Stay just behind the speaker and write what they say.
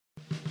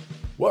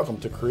Welcome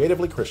to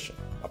Creatively Christian,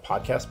 a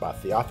podcast by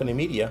Theophany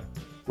Media,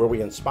 where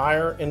we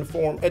inspire,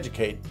 inform,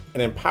 educate,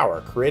 and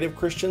empower creative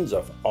Christians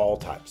of all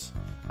types.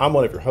 I'm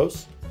one of your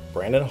hosts,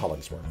 Brannon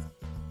Hollingsworth.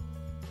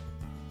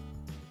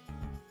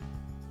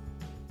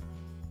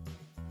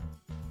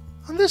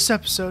 On this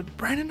episode,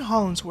 Brannon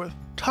Hollingsworth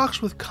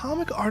talks with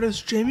comic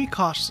artist Jamie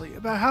Cosley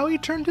about how he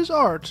turned his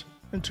art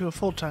into a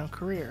full-time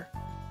career.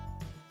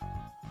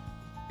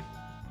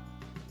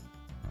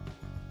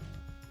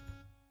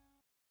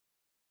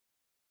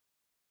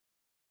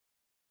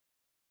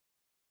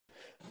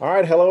 All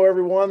right, hello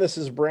everyone. This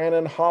is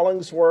Brannon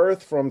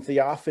Hollingsworth from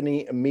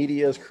Theophany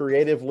Media's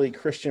Creatively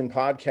Christian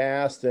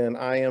podcast, and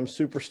I am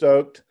super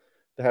stoked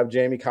to have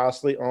Jamie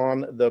Cosley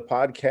on the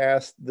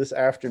podcast this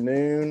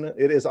afternoon.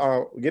 It is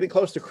getting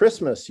close to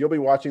Christmas. You'll be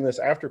watching this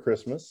after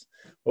Christmas,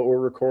 but we're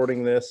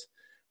recording this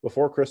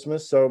before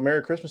Christmas. So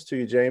Merry Christmas to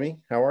you, Jamie.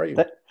 How are you?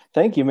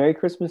 Thank you. Merry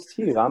Christmas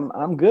to you.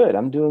 I'm good.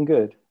 I'm doing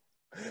good.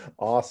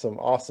 Awesome.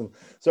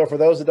 So for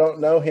those that don't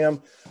know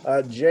him,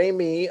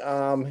 Jamie,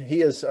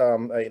 he is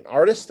an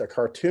artist, a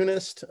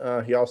cartoonist.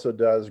 He also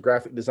does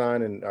graphic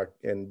design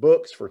and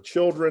books for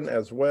children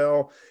as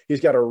well.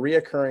 He's got a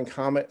reoccurring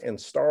comic in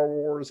Star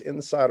Wars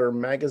Insider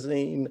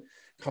magazine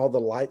called The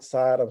Light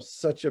Side. I'm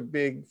such a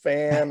big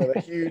fan and a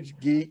huge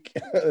geek.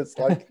 It's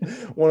like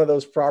one of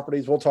those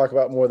properties. We'll talk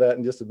about more of that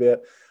in just a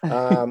bit.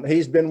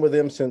 He's been with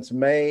him since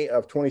May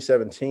of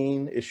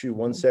 2017, issue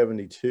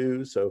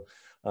 172. So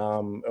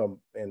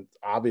and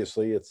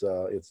obviously it's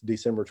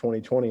December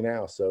 2020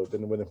 now, so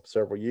been with him for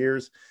several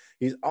years.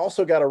 He's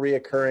also got a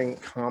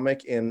reoccurring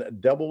comic in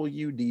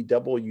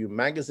WDW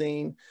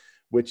magazine,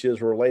 which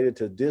is related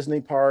to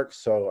Disney parks.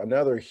 So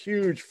another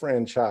huge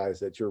franchise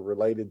that you're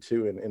related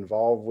to and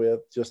involved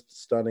with,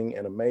 just stunning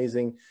and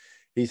amazing.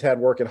 He's had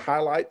work in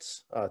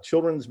Highlights,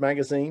 children's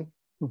magazine,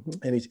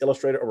 and he's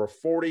illustrated over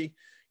 40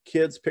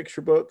 kids'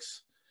 picture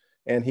books.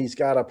 And he's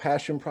got a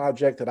passion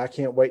project that I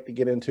can't wait to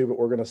get into, but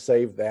we're going to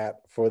save that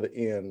for the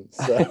end.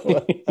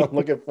 So I'm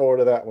looking forward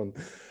to that one.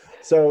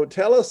 So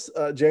tell us,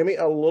 Jamie,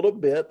 a little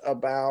bit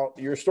about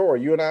your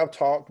story. You and I have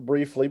talked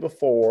briefly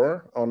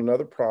before on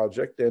another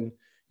project, and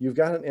you've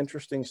got an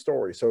interesting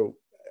story. So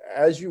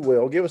as you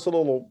will, give us a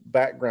little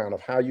background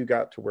of how you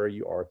got to where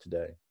you are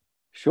today.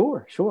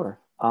 Sure.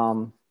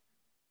 Well,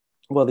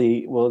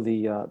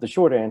 the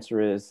short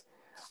answer is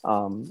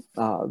the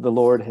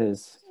Lord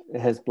has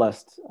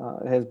blessed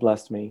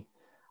me,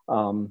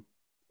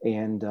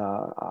 and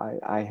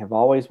I have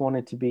always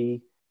wanted to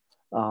be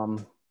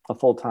a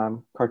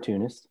full-time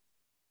cartoonist.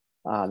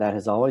 That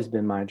has always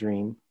been my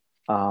dream,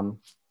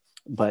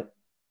 but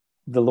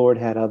the Lord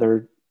had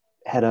other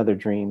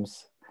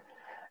dreams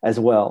as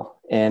well,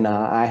 and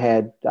I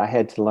had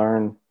to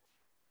learn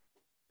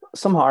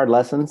some hard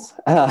lessons,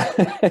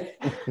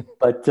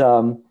 but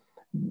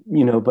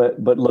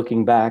but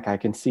looking back, I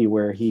can see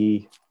where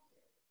he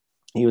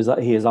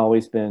has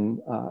always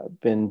been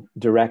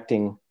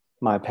directing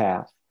my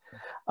path.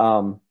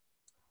 My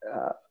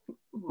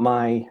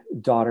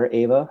daughter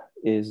Ava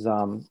is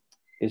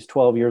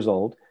 12 years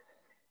old,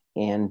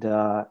 and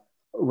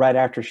right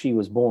after she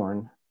was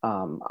born,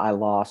 I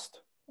lost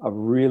a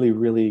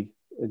really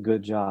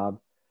good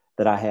job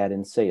that I had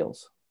in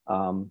sales.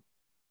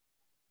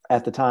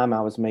 At the time,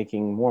 I was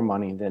making more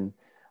money than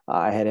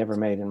I had ever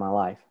made in my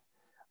life,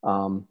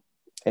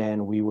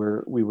 and we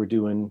were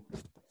doing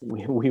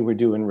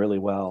really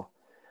well.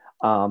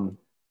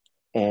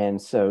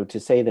 And so to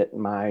say that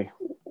my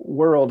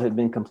world had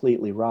been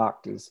completely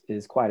rocked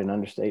is quite an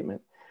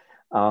understatement.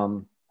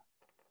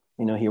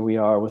 Here we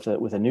are with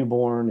a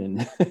newborn,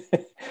 and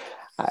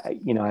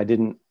I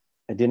didn't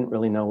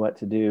really know what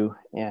to do.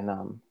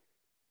 And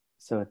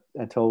so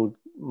I told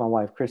my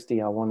wife,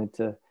 Christy, I wanted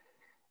to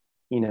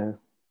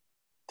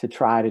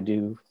try to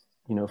do,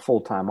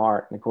 full-time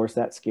art. And of course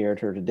that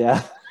scared her to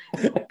death.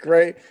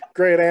 Great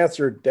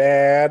answer,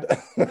 Dad.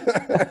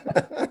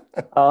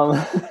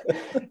 I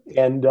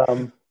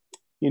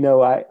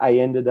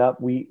ended up,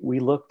 we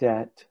looked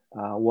at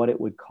what it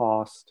would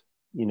cost,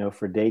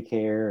 for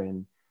daycare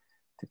and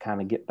to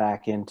kind of get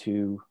back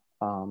into,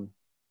 a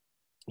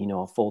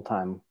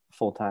full-time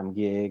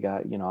gig.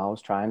 I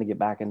was trying to get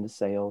back into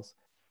sales.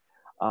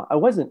 I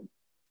wasn't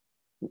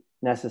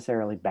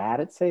necessarily bad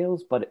at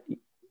sales, but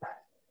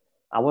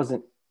I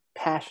wasn't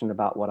passionate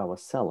about what I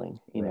was selling.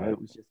 Right. It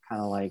was just kind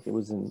of like, it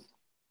was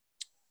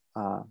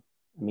a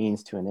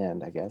means to an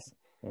end, I guess.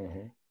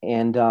 Mm-hmm.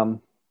 And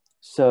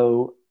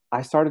so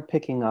I started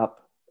picking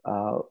up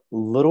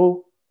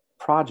little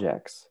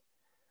projects.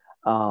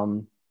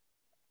 It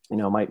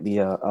might be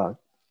a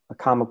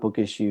comic book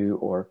issue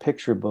or a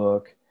picture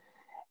book.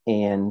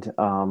 And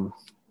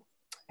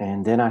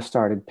then I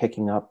started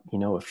picking up,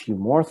 a few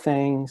more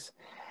things.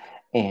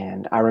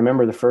 And I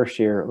remember the first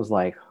year it was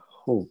like,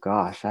 oh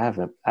gosh, I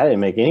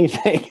didn't make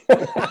anything.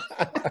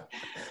 I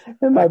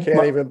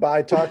can't even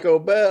buy Taco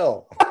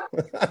Bell.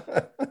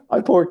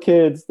 My poor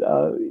kids,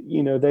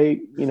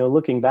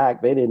 looking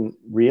back, they didn't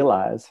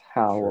realize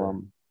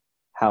how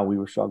we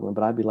were struggling.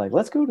 But I'd be like,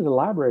 let's go to the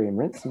library and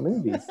rent some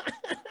movies,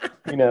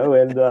 and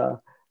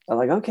I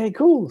was like, okay,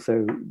 cool.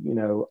 So,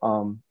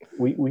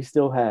 we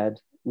still had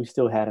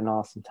an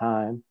awesome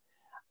time.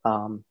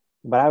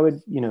 But I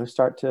would,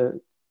 start to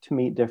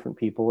meet different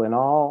people, and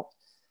all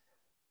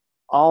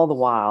the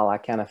while I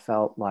kind of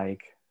felt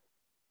like,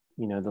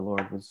 the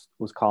Lord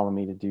was calling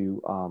me to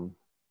do,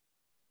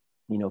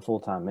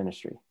 full-time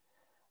ministry,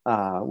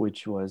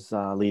 which was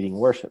leading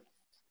worship.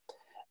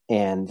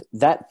 And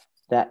that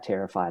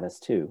terrified us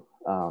too,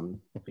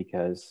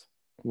 because,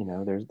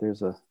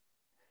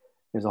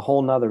 there's a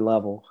whole nother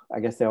level.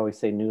 I guess they always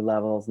say new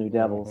levels, new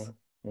devils.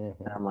 And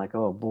I'm like,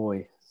 oh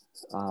boy.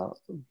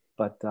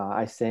 But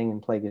I sing and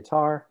play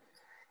guitar.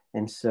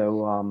 And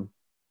so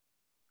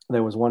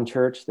there was one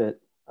church that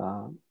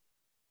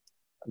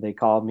they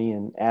called me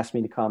and asked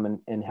me to come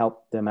and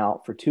help them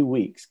out for 2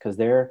 weeks, because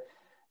their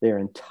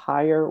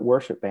entire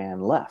worship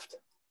band left.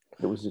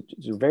 It was a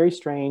very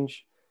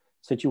strange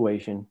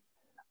situation,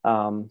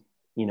 and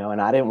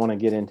I didn't want to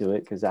get into it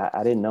because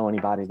I didn't know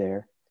anybody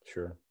there.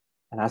 Sure.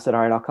 And I said,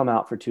 all right, I'll come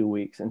out for 2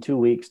 weeks. And 2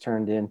 weeks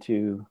turned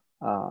into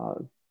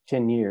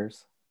 10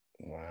 years.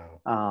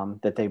 Wow.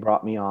 That they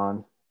brought me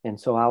on. And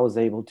so I was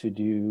able to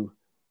do,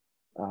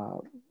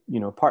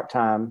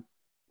 part-time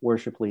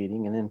worship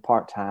leading, and then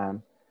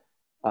part-time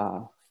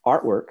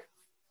artwork.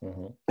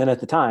 And at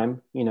the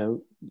time,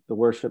 the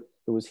worship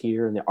was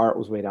here and the art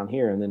was way down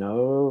here. And then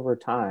over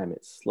time,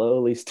 it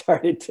slowly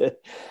started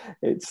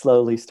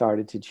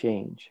to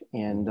change.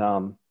 And,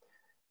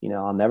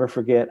 I'll never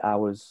forget, I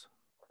was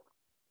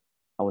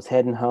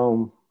heading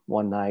home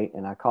one night,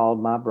 and I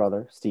called my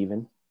brother,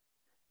 Stephen,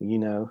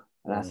 and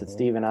I said,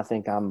 Stephen, I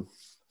think I'm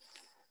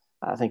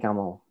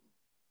gonna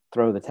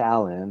throw the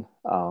towel in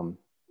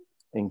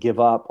and give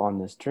up on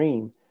this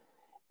dream.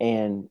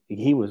 And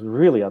he was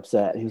really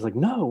upset. He was like,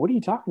 no, what are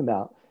you talking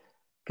about?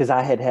 Because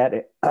I had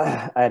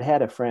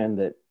had a friend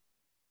that,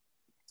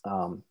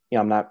 I'm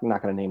not going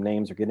to name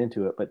names or get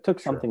into it, but took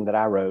something that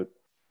I wrote,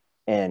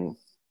 and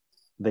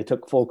they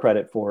took full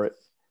credit for it.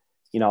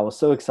 I was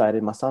so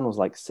excited. My son was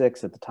like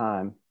 6 at the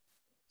time.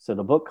 So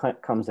the book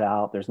comes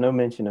out. There's no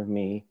mention of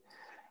me.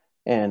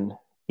 And,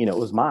 it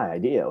was my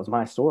idea. It was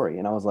my story.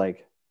 And I was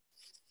like,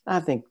 I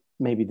think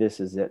maybe this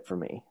is it for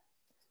me.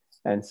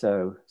 And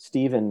so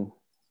Stephen,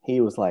 he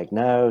was like,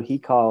 no, he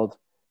called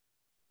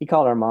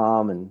our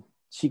mom, and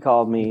she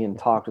called me and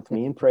talked with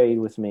me and prayed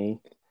with me.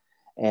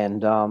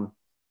 And,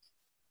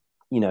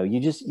 you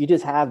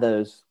just have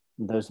those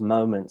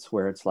moments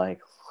where it's like,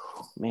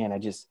 man, I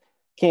just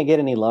can't get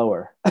any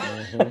lower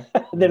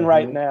than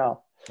right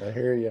now. I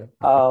hear you.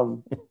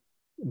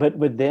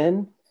 But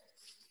then,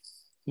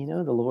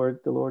 the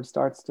Lord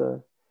starts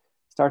to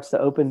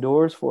open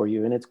doors for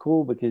you, and it's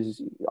cool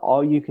because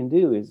all you can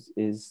do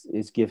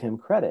is give him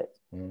credit.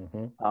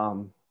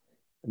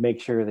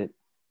 Make sure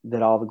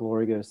that all the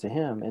glory goes to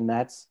him. And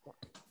that's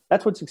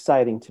what's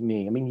exciting to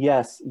me. I mean,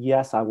 yes,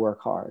 I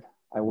work hard.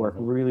 I work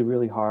really,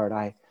 really hard.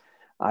 I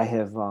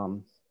have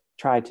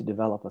tried to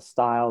develop a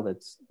style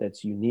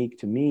that's unique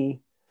to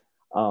me.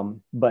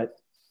 But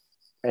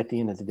at the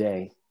end of the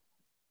day,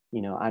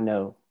 I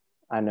know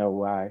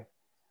why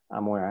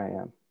I'm where I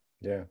am.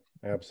 Yeah,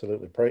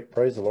 absolutely.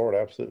 Praise the Lord.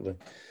 Absolutely.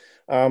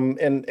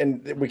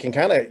 And we can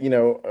kind of,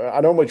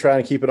 I normally try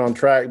and keep it on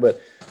track, but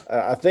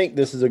I think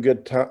this is a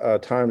good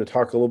time to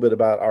talk a little bit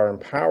about our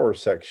Empower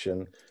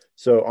section.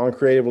 So on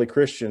Creatively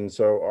Christian,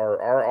 so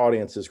our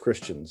audience is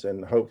Christians,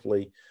 and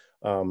hopefully,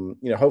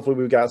 hopefully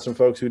we've got some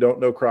folks who don't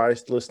know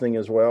Christ listening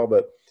as well,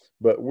 but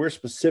we're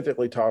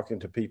specifically talking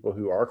to people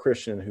who are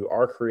Christian, who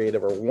are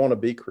creative or want to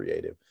be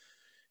creative.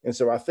 And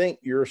so I think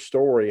your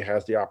story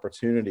has the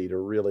opportunity to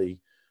really,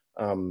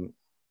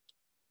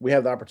 we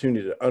have the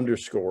opportunity to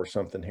underscore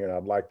something here. And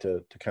I'd like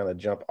to kind of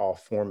jump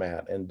off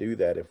format and do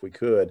that if we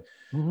could.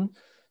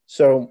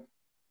 So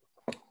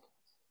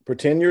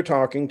pretend you're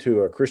talking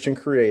to a Christian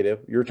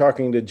creative. You're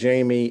talking to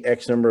Jamie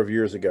X number of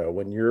years ago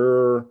when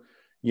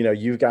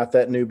you've got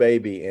that new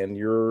baby and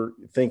you're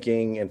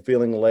thinking and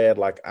feeling led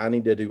like, I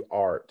need to do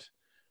art.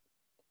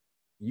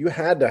 You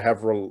had to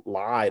have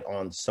relied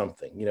on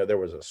something. There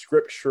was a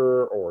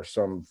scripture or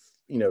something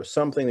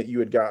that you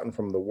had gotten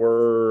from the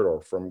word or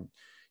from,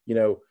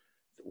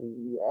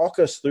 walk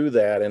us through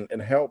that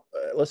and help.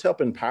 Let's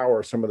help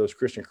empower some of those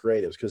Christian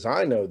creatives, because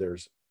I know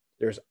there's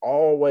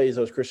always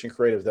those Christian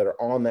creatives that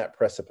are on that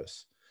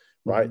precipice,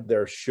 right?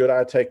 There, should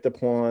I take the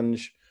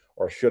plunge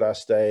or should I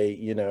stay,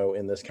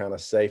 in this kind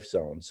of safe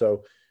zone?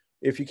 So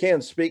if you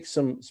can speak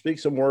some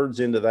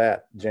words into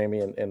that, Jamie,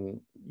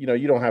 and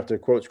you don't have to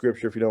quote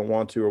scripture if you don't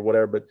want to or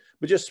whatever, but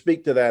just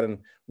speak to that and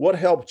what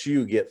helped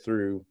you get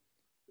through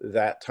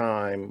that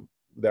time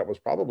that was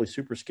probably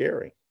super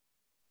scary.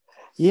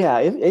 Yeah,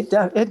 it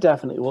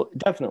definitely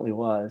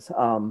was.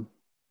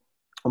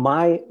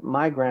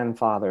 My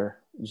grandfather,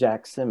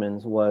 Jack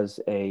Simmons, was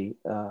a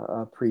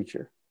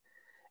preacher,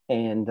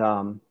 and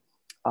I'm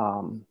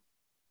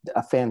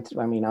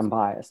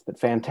biased, but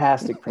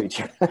fantastic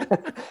preacher.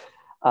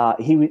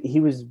 He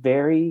was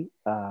very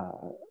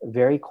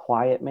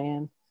quiet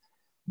man,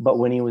 but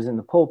when he was in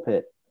the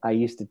pulpit, I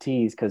used to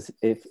tease because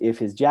if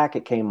his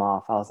jacket came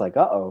off, I was like,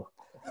 uh-oh,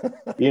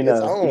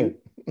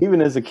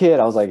 even as a kid,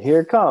 I was like, here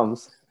it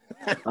comes.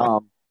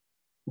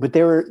 But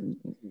there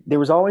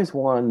was always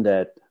one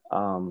that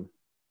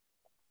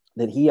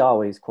that he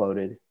always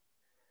quoted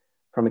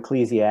from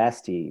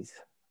Ecclesiastes.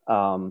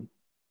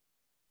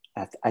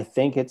 I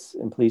think it's,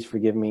 and please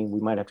forgive me, we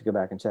might have to go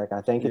back and check.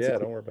 I think it's Yeah,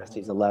 don't worry about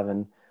Ecclesiastes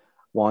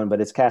 11:1,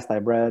 but it's cast thy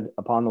bread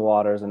upon the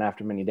waters, and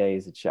after many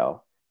days it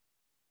shall,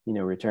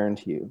 return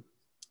to you.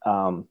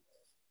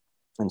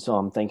 And so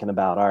I'm thinking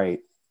about, all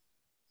right,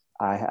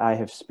 I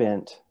have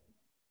spent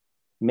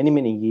many,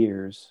 many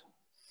years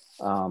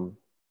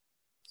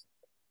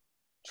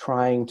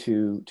trying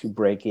to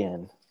break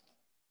in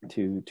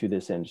to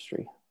this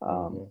industry.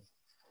 The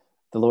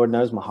Lord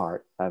knows my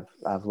heart.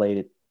 I've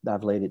laid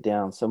it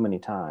down so many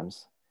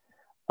times.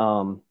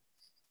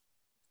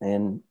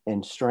 And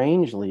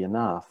strangely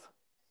enough,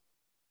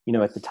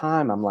 at the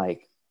time I'm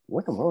like,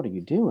 what in the world are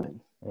you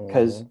doing?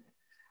 Because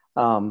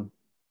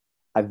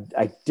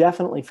I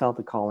definitely felt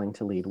the calling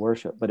to lead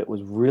worship, but it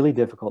was really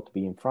difficult to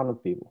be in front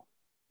of people.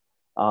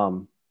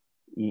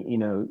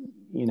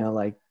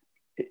 Like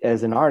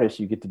as an artist,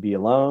 you get to be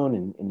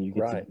alone and you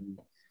get to be,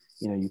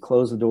 you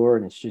close the door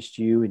and it's just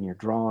you and you're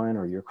drawing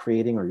or you're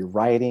creating or you're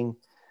writing.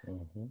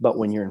 But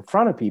when you're in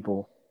front of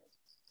people,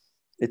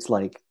 it's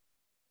like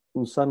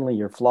suddenly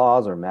your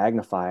flaws are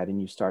magnified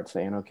and you start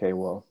saying, okay,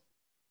 well,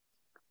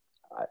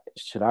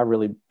 should I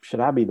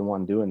be the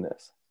one doing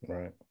this?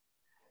 Right.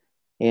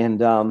 And,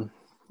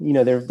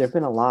 there've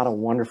been a lot of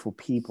wonderful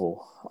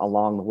people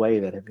along the way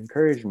that have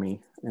encouraged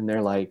me, and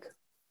they're like,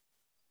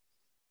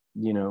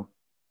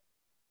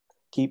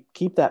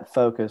 keep that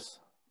focus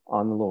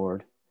on the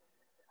Lord.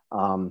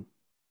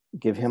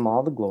 Give him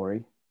all the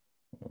glory.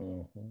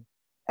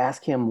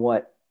 Ask him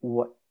what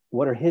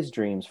are his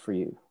dreams for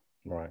you.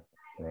 Right.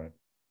 And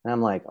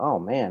I'm like, oh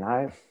man,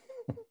 I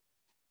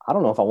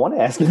don't know if I want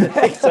to ask him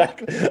that.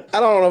 Exactly. I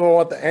don't know if I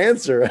want the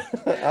answer.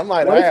 I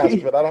might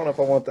ask, but I don't know if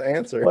I want the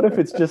answer. What if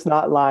it's just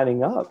not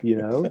lining up,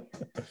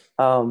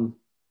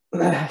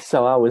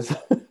 So I was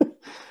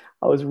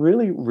I was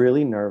really,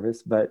 really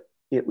nervous, but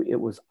it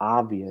was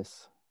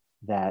obvious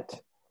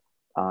that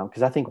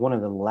because I think one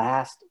of the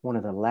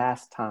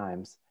last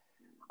times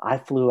I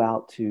flew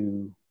out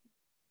to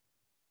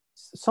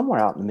somewhere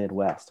out in the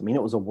Midwest. I mean,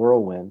 it was a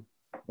whirlwind,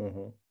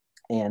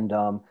 and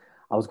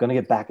I was going to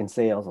get back in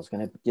sales. I was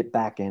going to get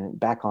back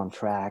on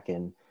track,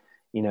 and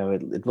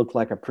it looked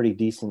like a pretty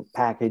decent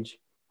package,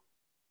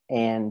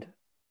 and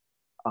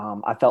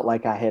I felt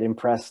like I had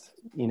impressed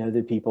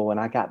the people, and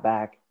I got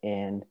back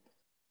and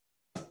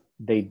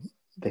they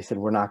said,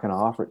 we're not going to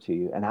offer it to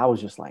you. And I was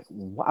just like,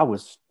 I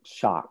was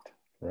shocked.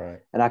 Right.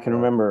 And I can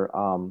remember,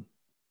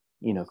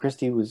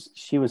 Christy was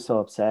so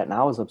upset and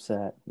I was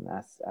upset. And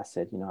I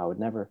said, I would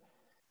never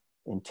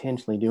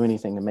intentionally do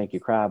anything to make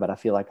you cry, but I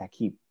feel like I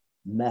keep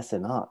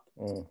messing up.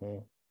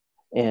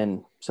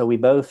 And so we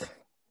both,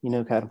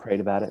 kind of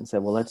prayed about it and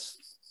said, well, let's,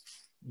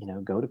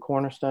 go to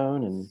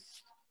Cornerstone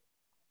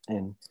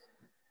and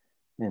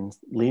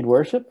lead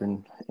worship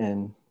and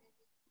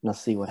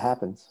let's see what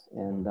happens.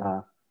 And,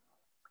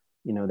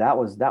 that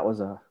was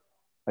a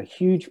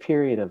huge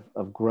period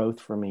of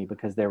growth for me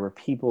because there were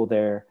people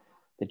there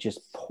that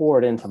just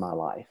poured into my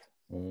life,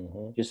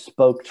 just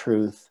spoke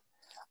truth.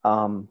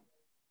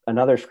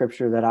 Another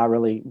scripture that I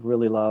really,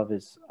 really love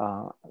is,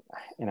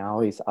 and I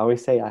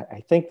always say,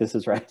 I think this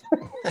is right.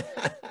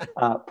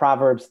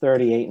 Proverbs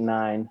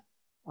 38:9,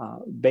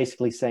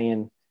 basically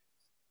saying,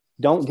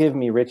 don't give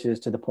me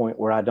riches to the point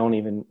where I don't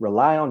even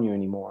rely on you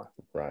anymore.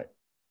 Right.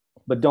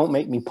 But don't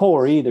make me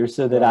poor either,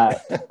 so that I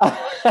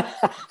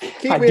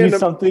do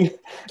something.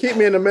 Keep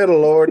me in the middle,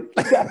 Lord.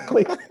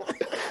 Exactly.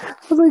 I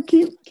was like,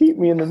 keep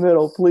me in the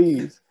middle,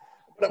 please.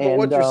 But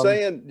what you're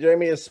saying,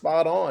 Jamie, is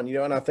spot on.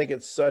 And I think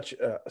it's such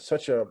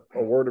a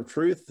word of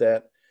truth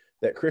that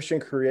Christian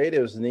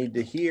creatives need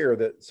to hear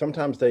that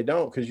sometimes they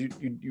don't, because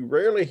you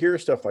rarely hear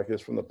stuff like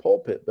this from the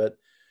pulpit.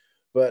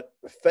 But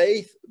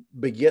faith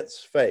begets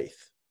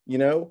faith.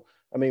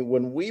 I mean,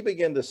 when we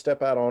begin to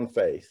step out on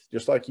faith,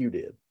 just like you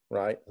did.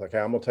 Right? Like,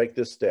 I'm going to take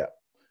this step.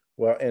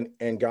 Well,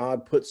 and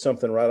God puts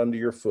something right under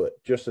your foot,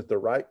 just at the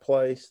right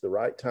place, the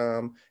right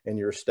time, and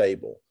you're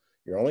stable.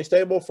 You're only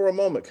stable for a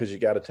moment because you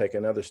got to take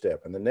another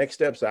step. And the next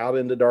step's out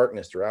into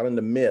darkness or out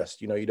into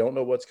mist. You don't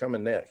know what's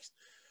coming next.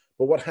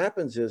 But what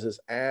happens is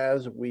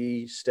as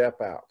we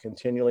step out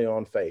continually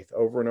on faith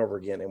over and over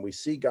again, and we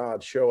see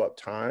God show up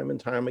time and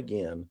time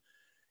again,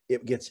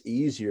 it gets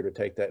easier to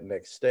take that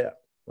next step.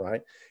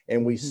 Right?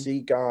 And we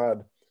see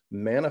God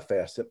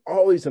manifest in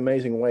all these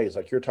amazing ways,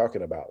 like you're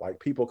talking about, like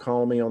people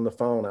calling me on the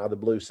phone out of the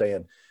blue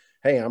saying,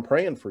 hey, I'm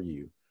praying for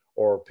you,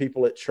 or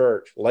people at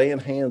church laying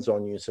hands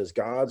on you and says,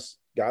 God's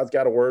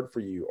got a word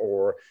for you,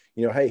 or,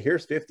 hey,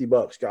 here's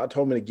 $50. God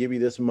told me to give you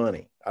this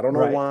money. I don't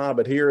know why,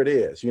 but here it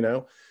is,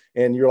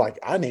 and you're like,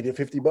 I needed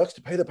 $50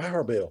 to pay the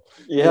power bill.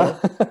 Yeah.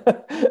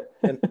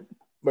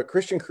 But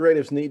Christian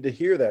creatives need to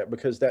hear that,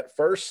 because that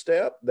first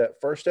step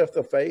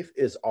of faith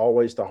is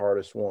always the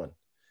hardest one.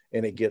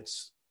 And it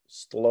gets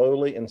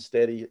slowly and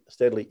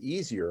steadily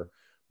easier,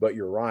 but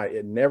you're right.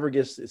 It never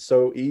gets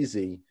so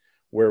easy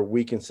where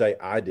we can say,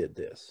 I did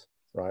this.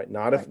 right?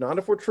 Not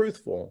if we're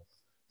truthful,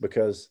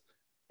 because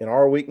in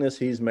our weakness,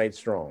 he's made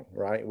strong,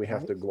 right? We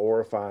have to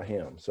glorify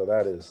him. So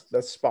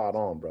that's spot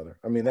on, brother.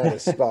 I mean, that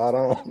is spot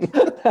on.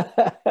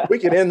 We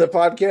could end the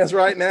podcast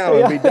right now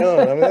and be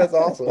done. I mean, that's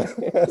awesome.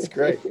 That's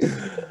great.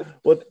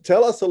 Well,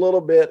 tell us a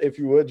little bit, if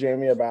you would,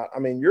 Jamie, about, I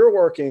mean, you're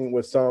working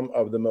with some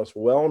of the most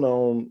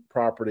well-known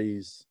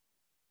properties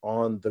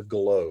on the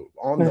globe,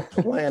 on the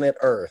planet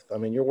Earth. I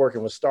mean, you're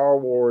working with Star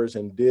Wars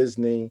and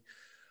Disney,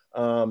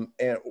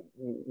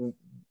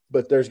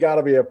 but there's got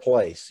to be a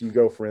place you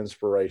go for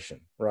inspiration,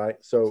 right?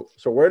 So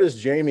where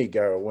does Jamie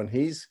go when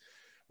he's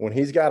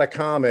got a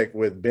comic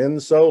with Ben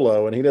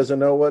Solo and he doesn't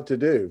know what to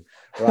do,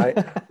 right?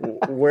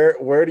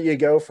 Where do you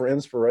go for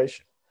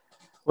inspiration?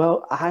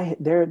 Well,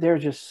 there are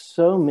just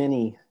so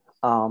many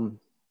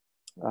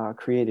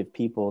creative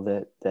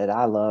people that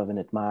I love and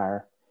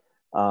admire.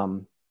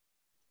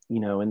 You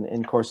know, and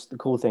of course, the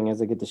cool thing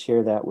is I get to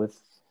share that with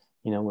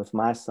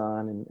my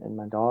son and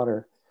my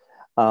daughter.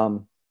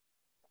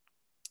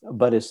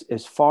 But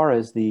as far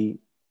as the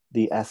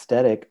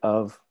aesthetic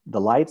of the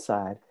light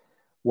side,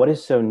 what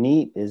is so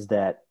neat is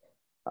that,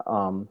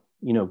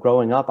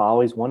 growing up, I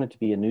always wanted to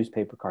be a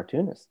newspaper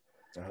cartoonist.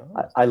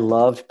 Oh. I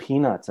loved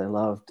Peanuts. I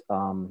loved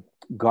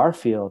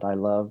Garfield. I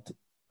loved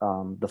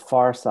The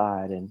Far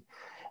Side.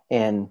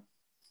 And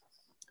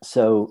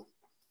so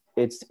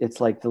it's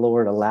like the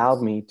Lord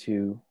allowed me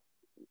to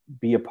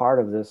be a part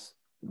of this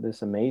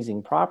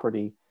amazing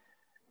property.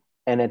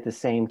 And at the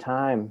same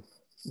time,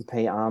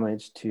 pay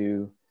homage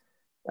to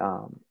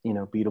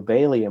Beetle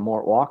Bailey and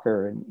Mort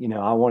Walker, and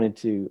I wanted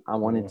to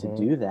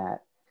do that,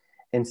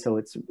 and so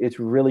it's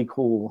really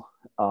cool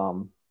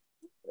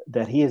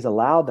that he has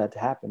allowed that to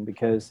happen,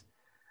 because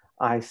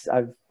I've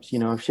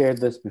shared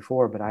this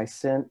before, but I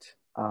sent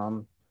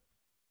an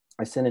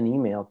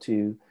email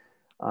to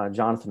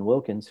Jonathan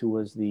Wilkins, who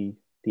was the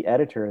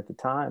editor at the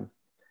time,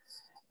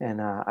 and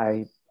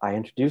I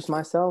introduced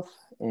myself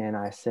and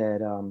I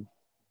said,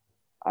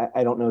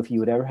 I don't know if you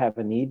would ever have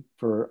a need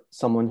for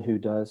someone who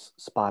does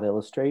spot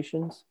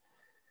illustrations,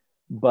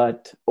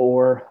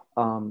 or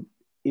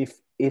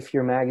if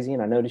your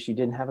magazine, I noticed you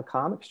didn't have a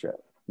comic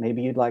strip.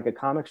 Maybe you'd like a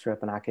comic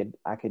strip and I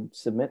could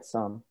submit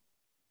some.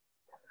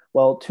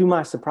 Well, to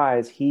my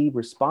surprise, he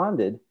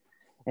responded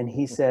and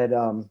he said,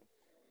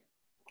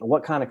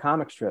 what kind of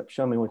comic strip?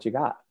 Show me what you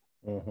got.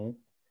 Mm-hmm.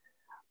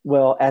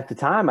 Well, at the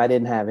time I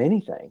didn't have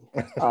anything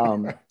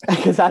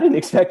because I didn't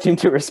expect him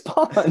to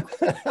respond.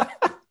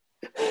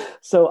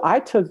 So I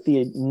took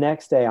the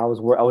next day. I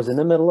was in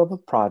the middle of a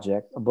book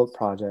project.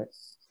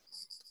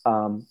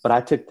 But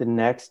I took the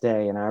next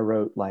day and I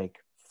wrote like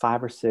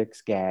 5 or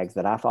 6 gags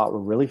that I thought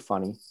were really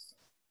funny,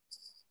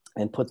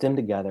 and put them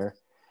together.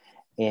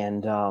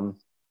 And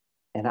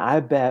I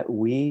bet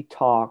we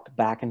talked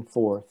back and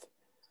forth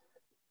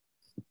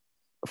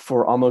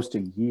for almost a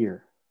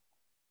year.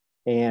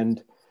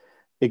 And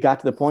it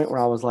got to the point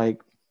where I was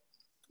like,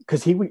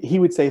 because he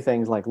would say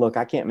things like, look,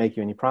 I can't make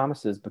you any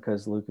promises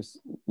because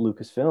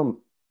Lucasfilm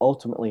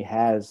ultimately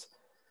has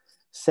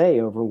say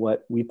over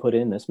what we put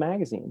in this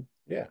magazine.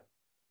 Yeah.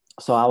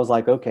 So I was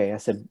like, okay, I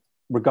said,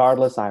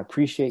 regardless, I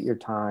appreciate your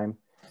time.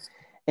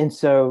 And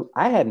so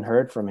I hadn't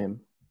heard from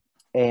him.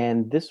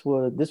 And this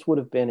would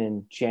have been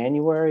in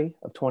January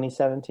of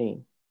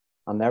 2017.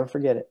 I'll never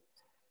forget it.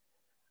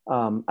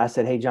 I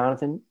said, hey,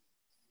 Jonathan,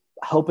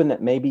 hoping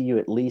that maybe you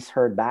at least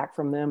heard back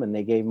from them and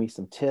they gave me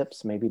some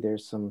tips. Maybe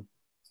there's some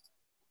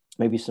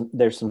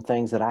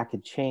things that I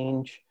could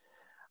change.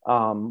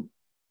 And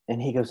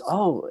he goes,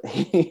 oh,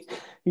 he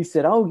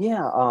said, oh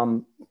yeah,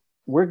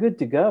 we're good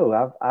to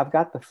go. I've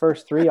got the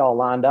first 3 all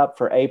lined up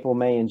for April,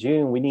 May, and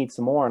June. We need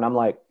some more. And I'm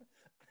like,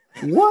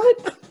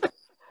 what?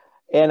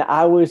 And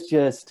I was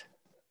just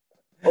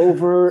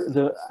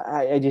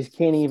I just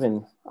can't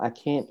even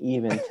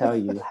tell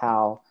you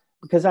how,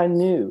 because I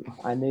knew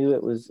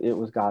it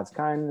was God's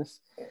kindness.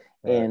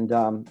 Right. And,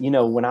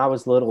 when I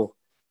was little,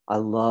 I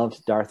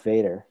loved Darth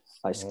Vader.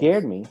 It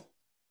scared me.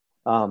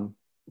 But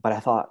I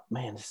thought,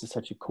 man, this is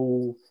such a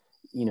cool,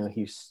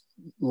 he's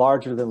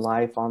larger than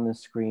life on the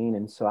screen.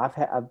 And so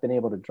I've been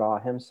able to draw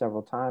him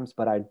several times,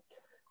 but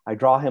I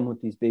draw him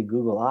with these big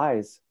Google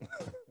eyes,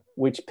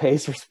 which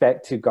pays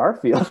respect to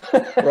Garfield.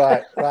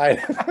 Right.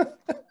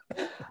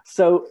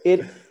 So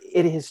it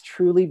has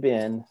truly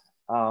been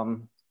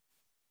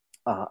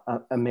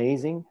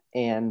amazing.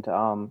 And,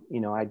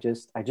 I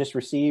just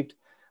received,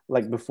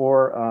 like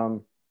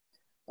before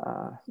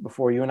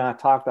you and I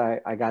talked,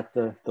 I got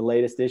the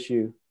latest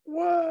issue.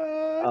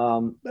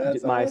 What?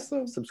 That's my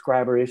awesome.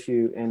 Subscriber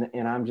issue,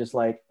 and I'm just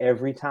like,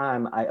 every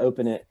time I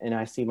open it and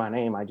I see my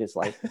name, I just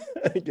like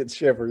it gets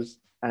shivers.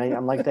 And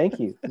I'm like, thank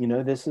you.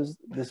 This is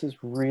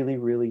really,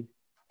 really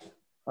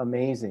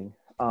amazing.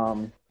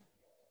 And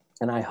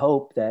I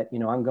hope that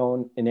I'm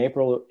going in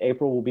April.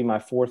 April will be my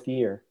 4th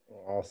year.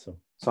 Awesome.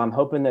 So I'm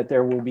hoping that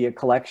there will be a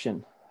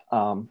collection.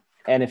 And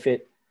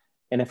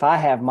if I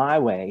have my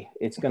way,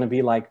 it's going to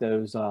be like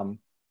those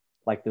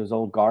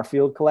old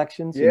Garfield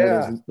collections.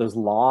 Yeah. Those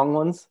long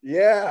ones.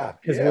 Yeah.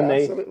 Because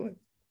absolutely.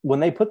 when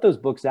they put those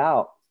books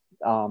out,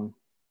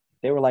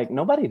 they were like,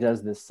 nobody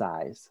does this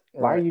size.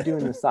 Why are Right. you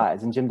doing this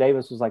size? And Jim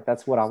Davis was like,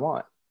 that's what I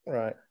want.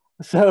 Right.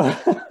 So,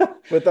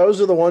 But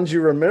those are the ones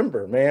you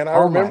remember, man. I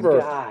oh my remember,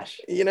 gosh.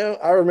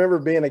 I remember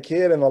being a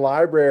kid in the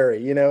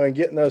library, and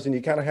getting those, and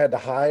you kind of had to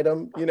hide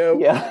them,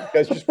 Yeah,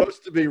 because you're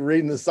supposed to be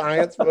reading the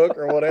science book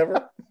or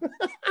whatever.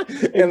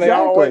 And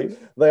exactly.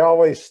 they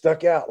always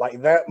stuck out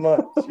like that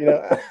much,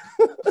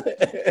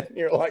 And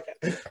you're like,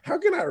 how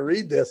can I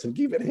read this and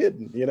keep it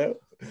hidden,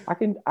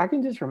 I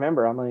can just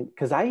remember, I'm like,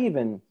 because I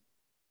even,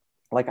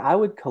 like, I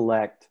would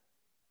cut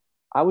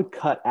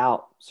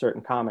out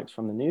certain comics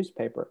from the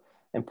newspaper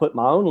and put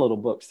my own little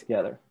books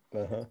together.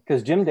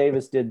 Because Jim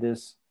Davis did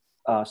this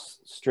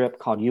strip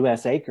called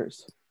U.S.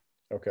 Acres.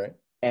 Okay.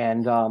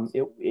 And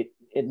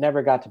it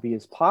never got to be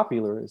as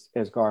popular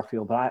as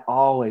Garfield, but I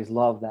always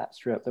loved that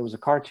strip. There was a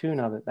cartoon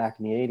of it back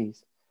in the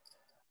 80s.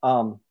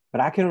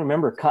 But I can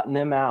remember cutting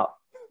them out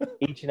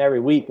each and every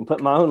week and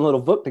putting my own little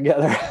book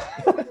together.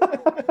 So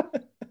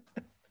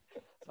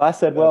I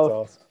said, well,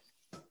 awesome.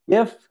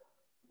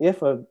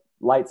 if a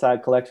light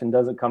side collection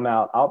doesn't come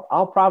out,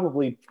 I'll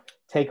probably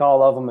take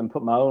all of them and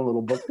put my own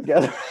little book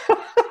together.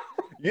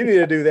 You need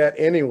to do that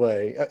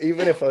anyway,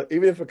 even if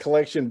a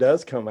collection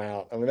does come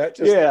out. I mean,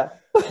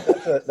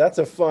 that's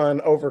a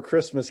fun over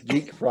Christmas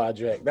geek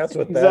project. That's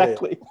what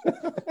exactly.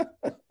 that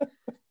is.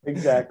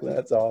 Exactly.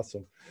 That's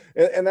awesome,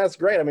 and that's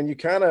great. I mean, you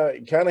kind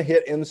of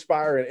hit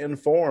inspire and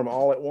inform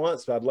all at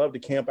once. But I'd love to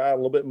camp out a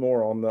little bit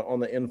more on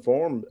the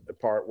inform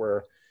part,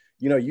 where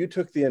you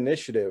took the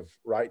initiative,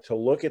 right, to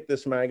look at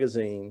this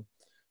magazine,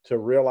 to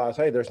realize,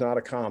 hey, there's not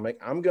a comic.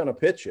 I'm going to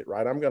pitch it,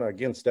 right? I'm going to,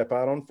 again, step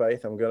out on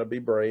faith. I'm going to be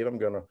brave. I'm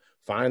going to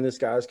find this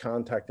guy's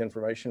contact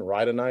information,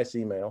 write a nice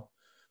email.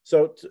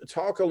 So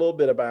talk a little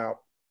bit about,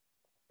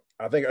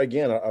 I think,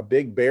 again, a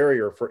big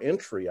barrier for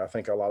entry, I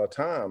think a lot of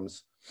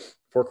times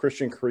for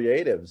Christian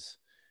creatives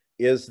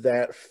is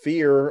that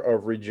fear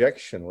of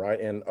rejection, right?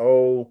 And,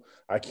 oh,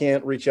 I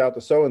can't reach out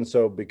to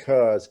so-and-so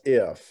because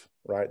if,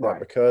 right? That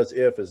because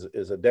if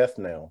is a death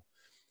knell.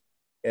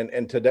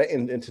 And today,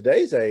 in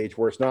today's age,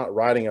 where it's not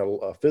writing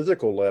a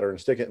physical letter and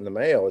stick it in the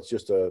mail, it's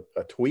just a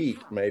tweet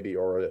maybe,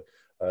 or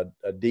a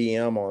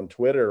DM on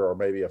Twitter, or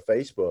maybe a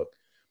Facebook.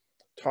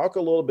 Talk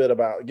a little bit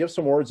about, give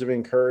some words of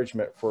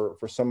encouragement for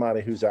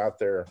somebody who's out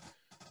there,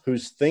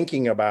 who's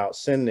thinking about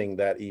sending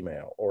that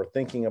email or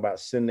thinking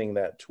about sending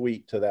that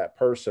tweet to that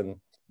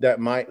person that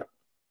might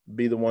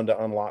be the one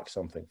to unlock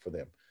something for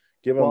them.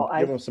 Give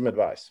them some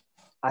advice.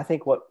 I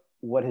think what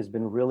has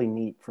been really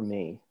neat for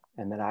me,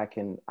 and that I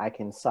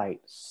can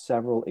cite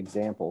several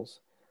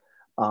examples,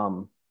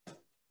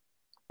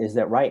 is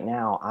that right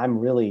now I'm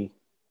really,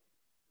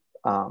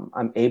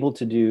 I'm able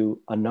to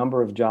do a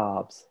number of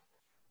jobs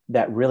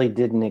that really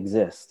didn't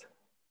exist.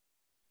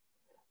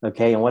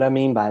 Okay. And what I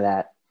mean by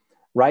that,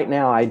 right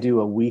now I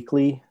do a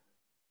weekly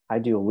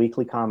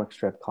comic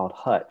strip called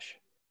Hutch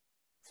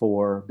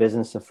for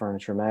Business of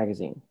Furniture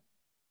magazine.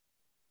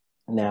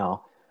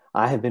 Now,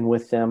 I have been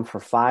with them for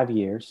 5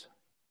 years,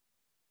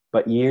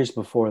 but years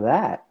before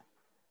that,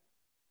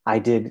 I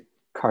did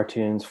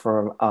cartoons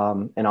for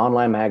an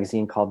online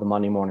magazine called the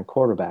Monday Morning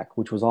Quarterback,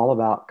 which was all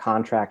about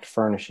contract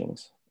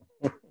furnishings.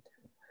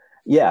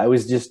 Yeah, it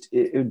was just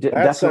that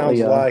definitely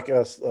sounds like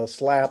a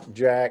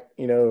slapjack,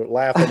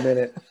 laugh a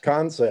minute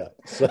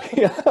concept. So.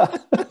 Yeah.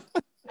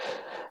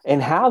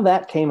 And how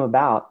that came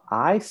about,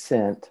 I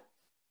sat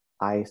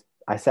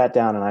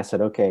down and I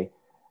said, okay,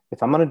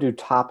 if I'm going to do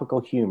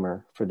topical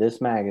humor for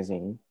this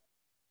magazine,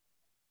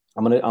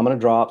 I'm going to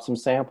draw up some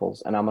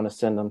samples and I'm going to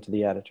send them to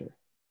the editor.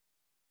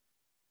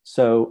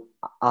 So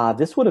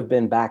this would have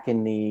been back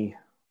in the,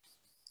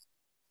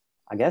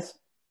 I guess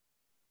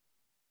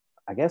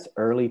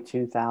early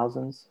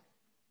 2000s,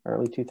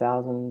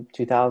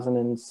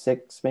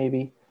 2006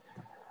 maybe.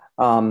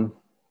 I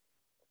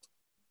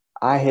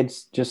had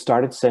just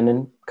started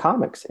sending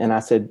comics, and I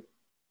said,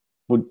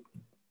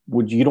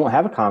 would you don't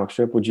have a comic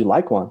strip? Would you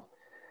like one?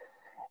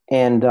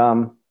 And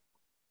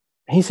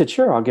he said,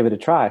 sure, I'll give it a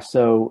try.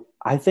 So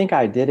I think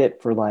I did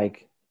it for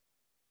like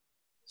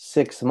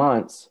 6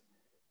 months,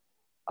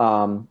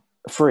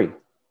 free.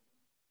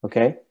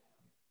 Okay.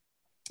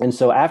 And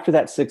so after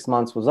that 6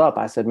 months was up,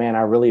 I said, man,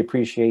 I really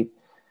appreciate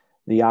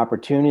the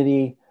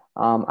opportunity.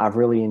 I've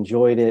really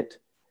enjoyed it.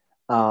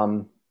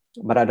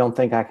 But I don't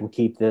think I can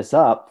keep this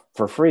up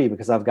for free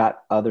because I've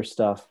got other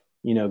stuff,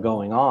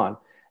 going on.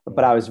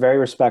 But I was very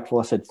respectful.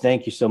 I said,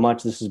 thank you so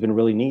much. This has been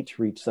really neat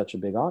to reach such a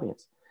big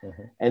audience.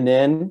 Mm-hmm. And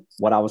then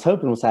what I was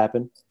hoping was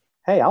happen.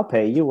 Hey, I'll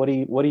pay you. What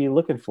are you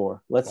looking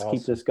for? Let's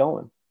keep this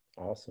going.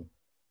 Awesome.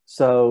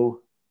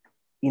 So,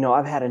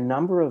 I've had a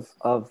number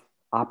of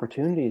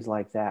opportunities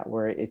like that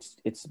where it's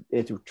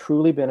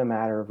truly been a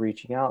matter of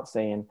reaching out,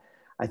 saying,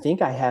 I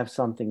think I have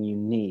something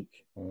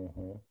unique.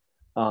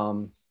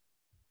 Mm-hmm.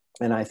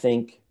 And I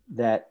think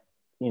that,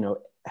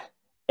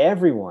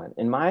 everyone,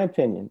 in my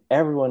opinion,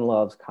 everyone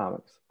loves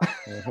comics.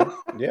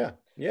 Mm-hmm. Yeah.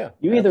 Yeah.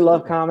 You either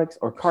love comics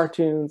or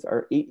cartoons,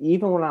 or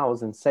even when I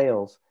was in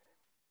sales,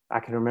 I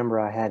can remember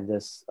I had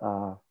this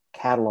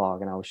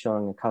catalog and I was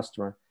showing a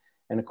customer.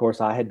 And of course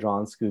I had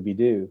drawn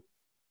Scooby-Doo.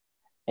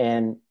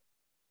 And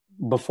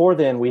before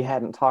then we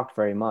hadn't talked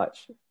very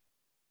much,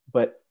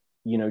 but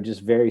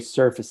just very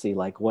surfacey,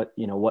 like what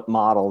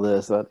model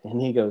this,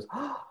 and he goes,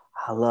 oh,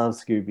 I love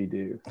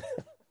Scooby-Doo.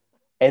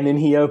 And then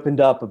he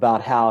opened up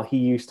about how he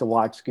used to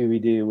watch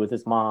Scooby-Doo with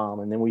his mom,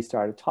 and then we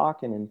started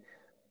talking, and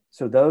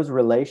so those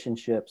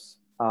relationships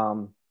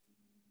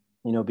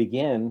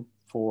begin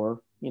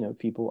for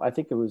people. I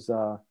think it was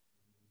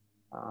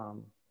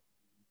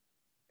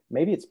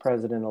maybe it's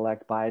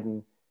President-elect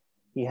Biden.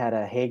 He had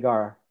a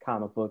Hagar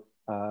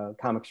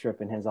comic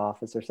strip in his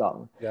office or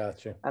something.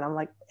 Gotcha. And I'm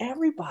like,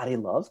 everybody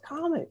loves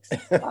comics.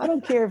 I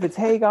don't care if it's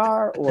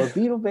Hagar or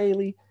Beetle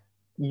Bailey.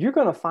 You're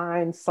going to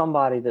find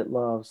somebody that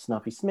loves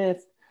Snuffy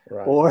Smith,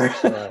 right, or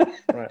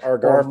right. Or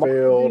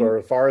Garfield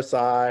or Far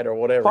Side or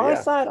whatever.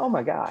 Far Side. Oh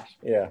my gosh.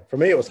 Yeah. For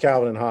me, it was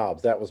Calvin and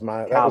Hobbes. That was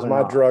my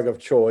drug of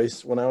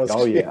choice when I was.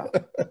 Oh yeah.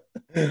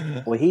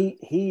 Well,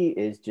 he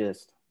is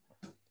just.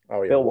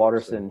 Oh yeah. Bill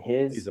Watterson.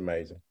 He's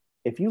amazing.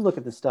 If you look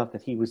at the stuff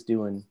that he was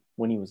doing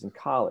when he was in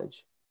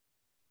college,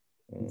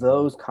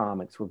 those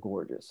comics were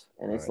gorgeous,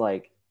 and it's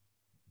like,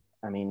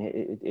 I mean,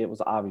 it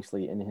was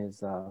obviously in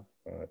his.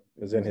 It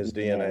was in his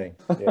DNA.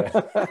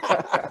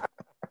 Yeah.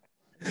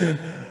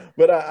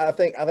 But I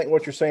think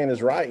what you're saying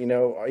is right.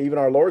 Even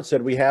our Lord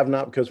said, "We have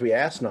not because we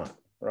ask not."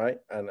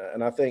 Right,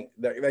 and I think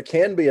that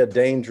can be a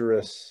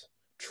dangerous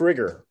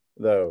trigger,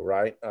 though.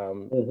 Right,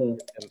 and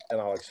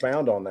I'll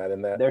expound on that.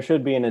 In that there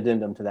should be an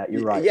addendum to that.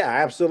 You're right. Yeah,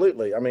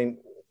 absolutely. I mean,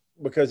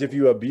 because if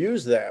you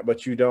abuse that,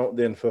 but you don't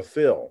then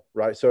fulfill,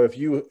 right? So if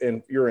you,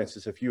 in your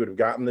instance, if you would have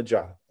gotten the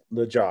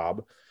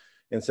job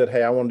and said,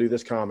 hey, I want to do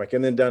this comic,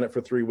 and then done it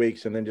for 3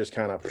 weeks and then just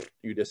kind of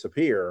you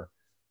disappear,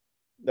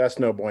 that's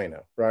no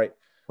bueno, right?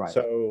 Right.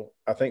 So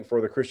I think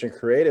for the Christian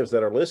creatives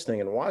that are listening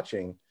and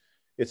watching,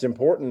 it's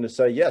important to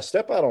say, yes,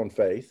 step out on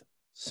faith,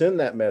 send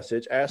that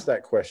message, ask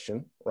that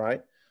question,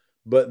 right?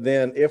 But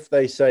then if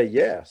they say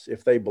yes,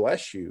 if they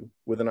bless you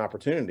with an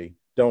opportunity,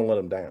 don't let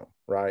them down,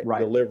 right?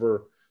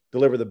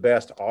 Deliver the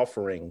best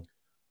offering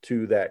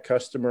to that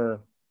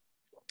customer,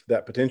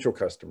 that potential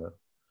customer,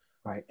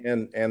 right?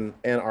 And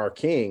our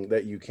King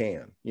that you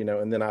can,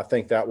 and then I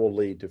think that will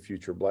lead to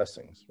future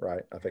blessings,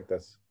 right? I think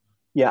that's.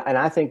 Yeah. And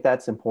I think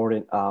that's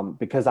important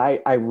because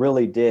I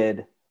really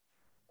did.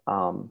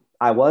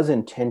 I was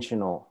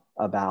intentional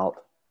about,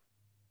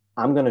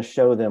 I'm going to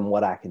show them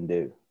what I can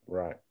do.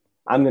 Right.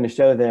 I'm going to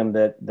show them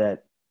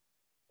that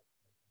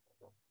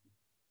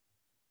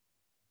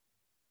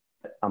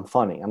I'm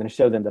funny. I'm going to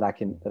show them that I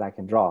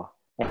can draw.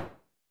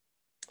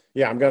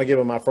 Yeah, I'm going to give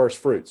them my first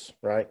fruits,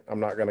 right? I'm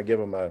not going to give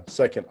them a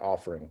second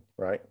offering,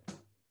 right?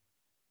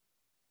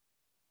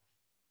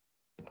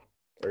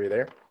 Are you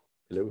there?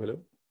 Hello.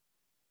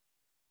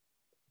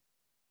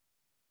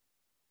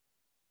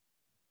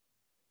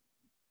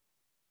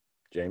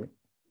 Jamie?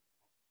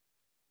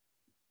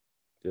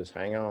 Just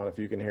hang on if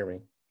you can hear me.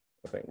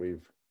 I think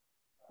we've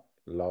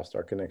lost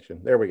our connection.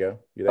 There we go.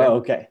 You there? Oh,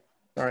 okay.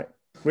 All right.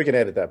 We can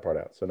edit that part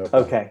out. So no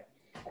problem. Okay.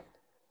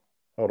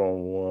 Hold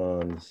on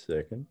 1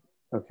 second.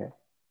 Okay.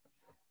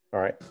 All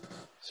right.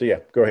 So yeah,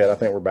 go ahead. I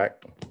think we're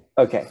back.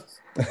 Okay.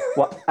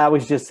 Well, I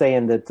was just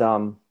saying that,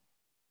 I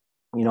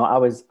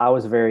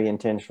was very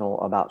intentional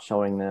about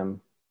showing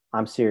them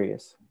I'm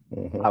serious.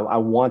 Mm-hmm. I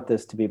want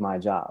this to be my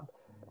job.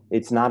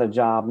 It's not a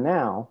job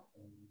now.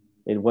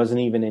 It wasn't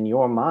even in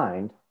your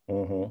mind.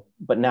 Mm-hmm.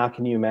 But now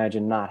can you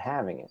imagine not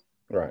having it?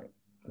 Right.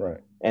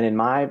 And in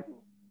my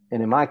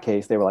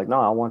case, they were like,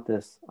 no, I want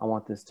this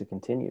to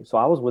continue. So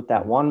I was with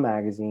that one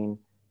magazine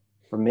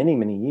for many,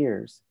 many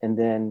years. And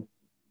then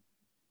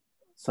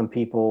some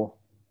people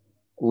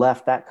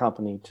left that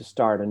company to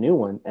start a new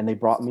one, and they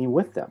brought me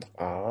with them.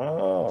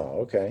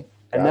 Oh, okay.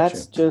 Gotcha. And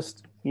that's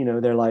just,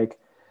 they're like,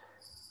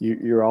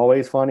 you're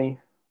always funny.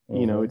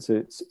 Mm-hmm.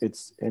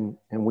 It's and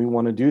we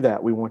want to do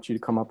that. We want you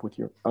to come up with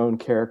your own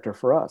character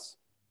for us.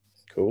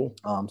 Cool.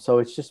 So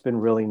it's just been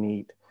really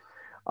neat.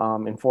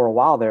 And for a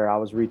while there, I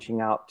was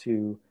reaching out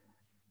to,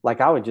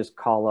 I would just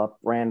call up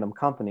random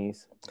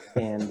companies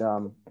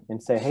and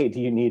say, hey,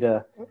 do you need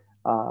a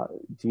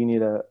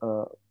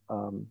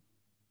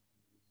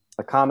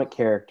comic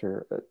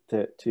character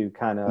to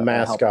kind of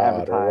mascot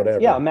help advertise? or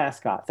whatever? Yeah, a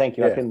mascot. Thank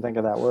you. Yeah. I couldn't think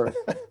of that word.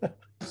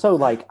 So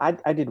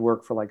I did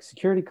work for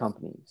security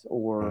companies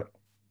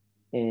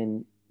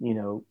and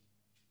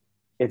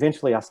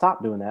eventually I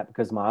stopped doing that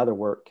because my other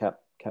work kept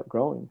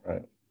growing.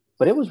 Right.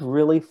 But it was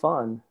really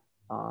fun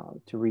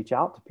to reach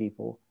out to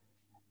people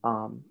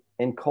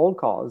and cold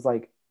call. It's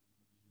like,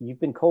 you've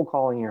been cold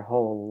calling your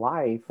whole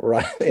life,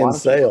 right? In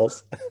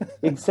sales.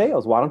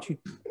 Why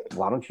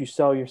don't you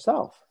sell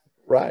yourself?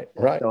 Right.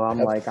 So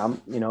I'm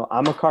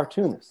I'm a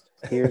cartoonist.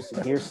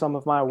 Here's some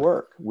of my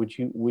work. Would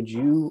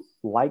you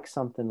like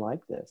something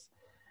like this?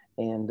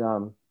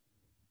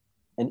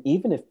 And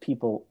even if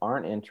people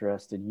aren't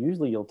interested,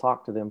 usually you'll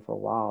talk to them for a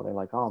while. They're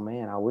like, oh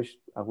man, I wish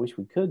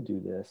we could do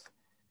this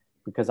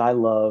because I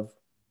love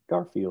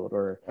Garfield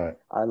or right.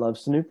 I love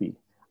Snoopy.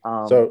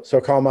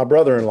 So call my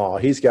brother-in-law.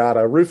 He's got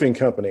a roofing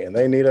company and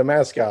they need a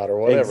mascot or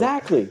whatever.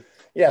 Exactly.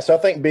 Yeah, so I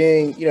think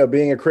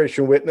being a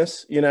Christian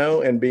witness,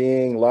 and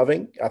being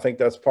loving, I think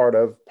that's part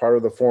of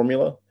the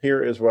formula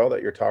here as well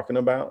that you're talking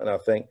about. And I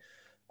think,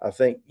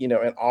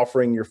 and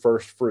offering your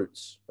first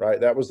fruits, right?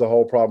 That was the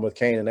whole problem with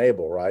Cain and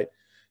Abel, right?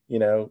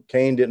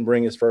 Cain didn't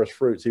bring his first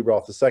fruits. He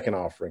brought the second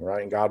offering,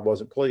 right? And God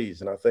wasn't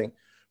pleased. And I think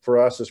for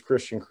us as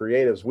Christian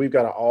creatives, we've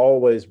got to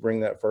always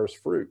bring that first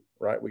fruit,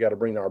 right? We got to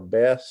bring our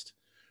best,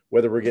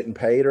 whether we're getting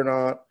paid or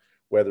not,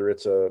 whether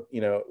it's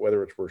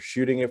we're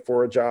shooting it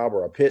for a job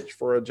or a pitch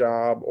for a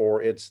job,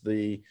 or it's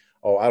the,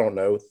 I don't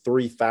know,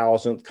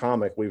 3,000th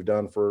comic we've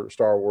done for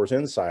Star Wars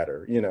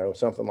Insider,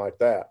 something like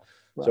that.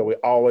 Right. So we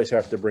always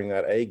have to bring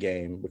that A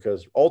game,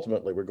 because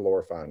ultimately we're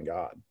glorifying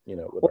God, with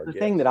our the gifts.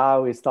 Thing that I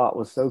always thought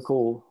was so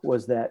cool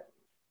was that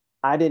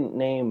I didn't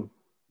name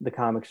the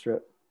comic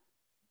strip.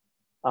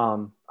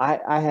 I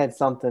had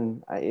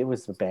something, it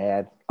was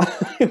bad.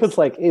 It was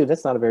like, ew,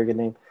 that's not a very good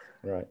name.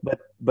 Right.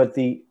 But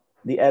the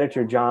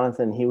editor,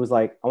 Jonathan, he was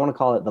like, I want to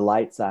call it The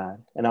Light Side.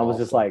 And I was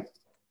just like,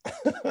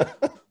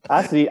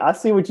 I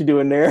see what you're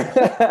doing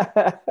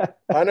there.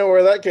 I know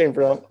where that came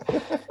from.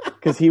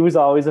 Because he was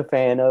always a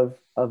fan of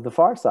the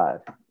Far Side.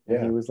 And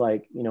yeah. He was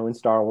like, in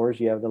Star Wars,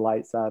 you have the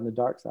light side and the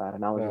dark side.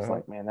 And I was just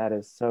like, man, that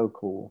is so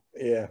cool.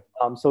 Yeah.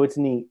 So it's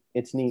neat.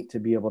 It's neat to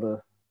be able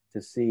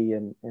to see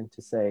and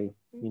to say,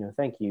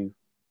 thank you,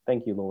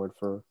 Lord,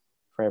 for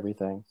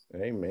everything.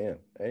 Amen.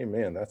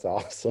 That's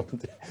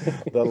awesome.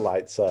 The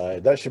light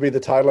side. That should be the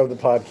title of the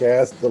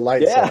podcast, The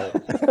Light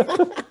Side.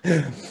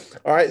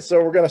 All right.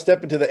 So we're going to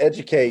step into the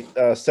educate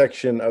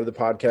section of the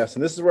podcast.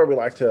 And this is where we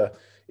like to,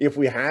 if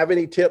we have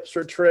any tips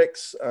or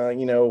tricks,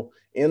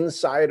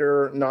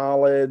 insider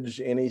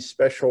knowledge, any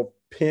special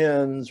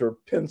pens or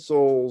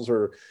pencils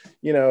or,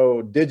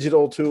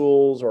 digital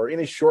tools or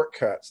any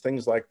shortcuts,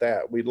 things like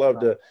that. We'd love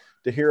to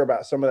hear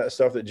about some of that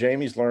stuff that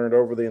Jamie's learned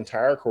over the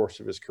entire course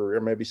of his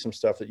career. Maybe some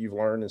stuff that you've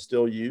learned and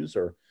still use,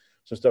 or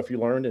some stuff you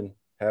learned and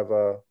have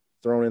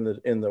thrown in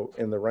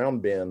the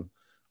round bin.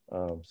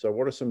 So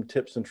what are some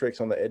tips and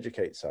tricks on the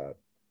educate side?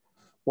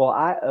 Well,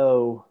 I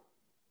owe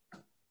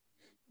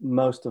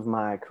most of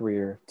my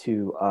career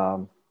to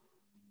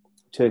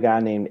a guy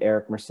named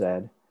Eric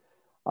Merced.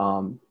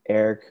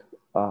 Eric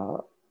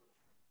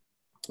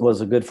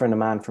was a good friend of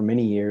mine for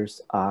many years.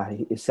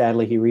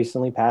 Sadly, he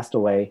recently passed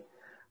away.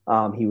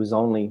 He was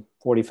only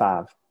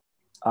 45.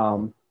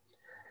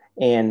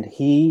 And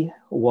he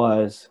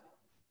was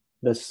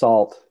the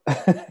salt.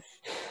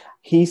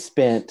 He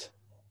spent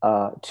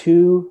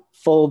 2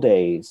 full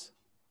days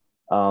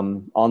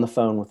on the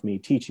phone with me,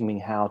 teaching me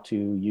how to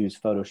use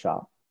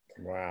Photoshop.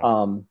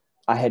 Wow.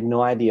 I had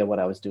no idea what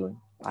I was doing.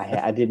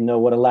 I didn't know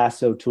what a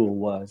lasso tool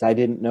was. I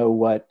didn't know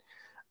what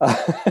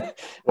I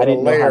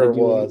didn't know how to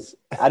do it.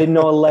 I didn't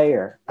know a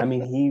layer. I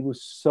mean, he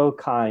was so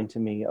kind to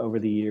me over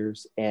the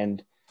years,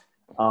 and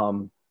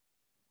I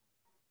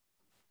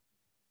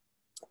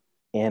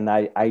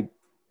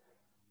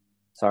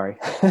sorry.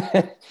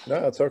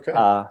 No, it's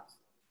okay.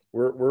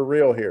 We're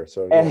real here,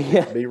 so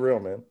be real,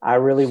 man. I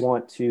really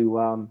want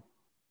to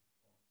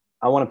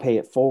I want to pay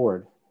it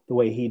forward the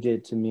way he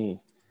did to me.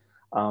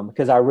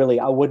 Because I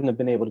wouldn't have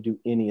been able to do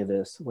any of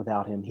this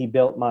without him. He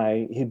built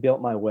my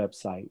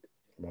website.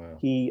 Wow.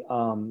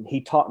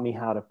 He taught me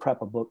how to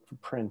prep a book for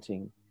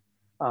printing.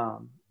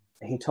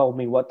 He told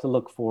me what to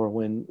look for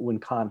when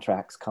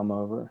contracts come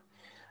over.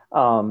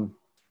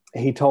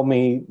 He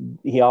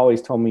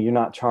always told me, you're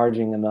not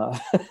charging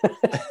enough.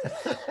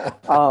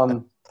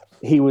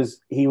 He was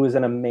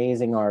an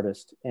amazing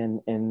artist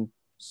and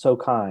so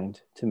kind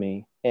to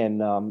me.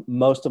 And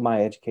most of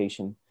my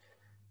education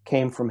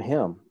came from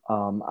him.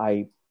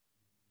 I'll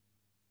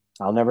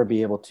never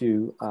be able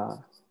to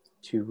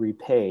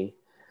repay.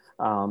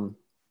 I'd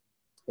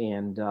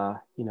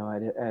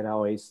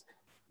always,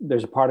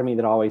 there's a part of me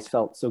that always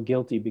felt so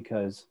guilty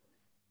because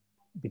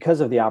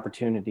of the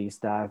opportunities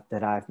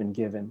that I've been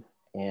given.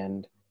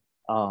 And,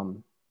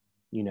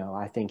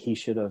 I think he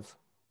should have,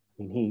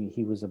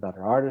 he was a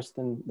better artist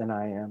than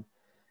I am.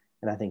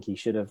 And I think he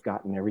should have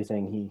gotten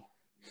everything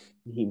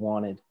he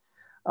wanted.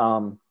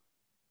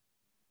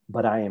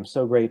 But I am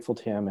so grateful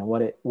to him. And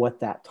what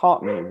that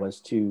taught me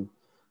was to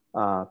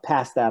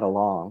pass that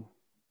along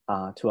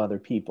to other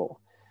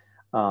people.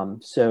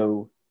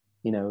 So,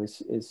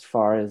 as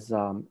far as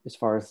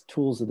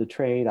tools of the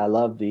trade, I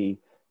love the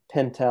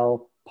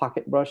Pentel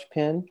pocket brush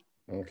pen.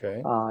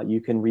 Okay.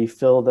 You can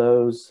refill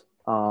those,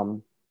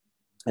 and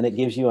it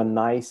gives you a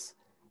nice,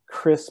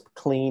 crisp,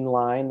 clean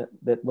line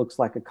that looks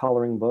like a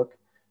coloring book,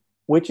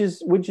 which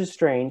is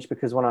strange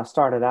because when I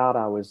started out,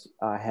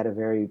 I had a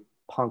very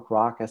punk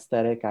rock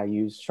aesthetic. I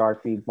used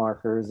Sharpie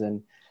markers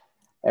and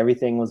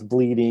everything was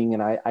bleeding.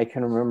 And I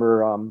can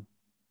remember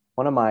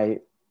one of my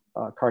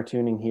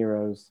cartooning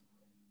heroes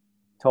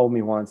told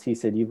me once, he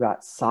said, you've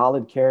got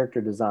solid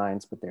character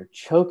designs, but they're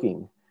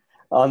choking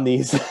on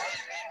these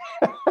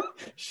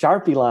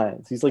Sharpie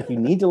lines. He's like, you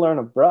need to learn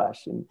a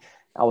brush. And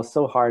I was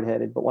so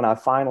hard-headed. But when I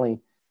finally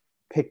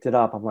picked it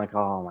up, I'm like,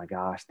 oh my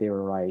gosh, they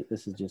were right.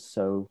 This is just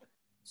so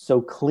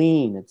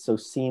clean. It's so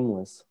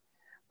seamless.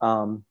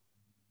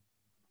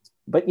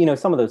 but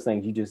some of those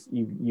things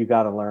you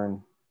got to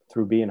learn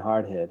through being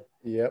hardhead.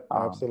 Yep,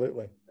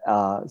 absolutely.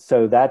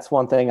 So that's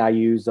one thing I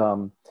use.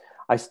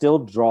 I still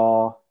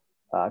draw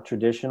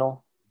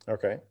traditional,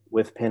 Okay,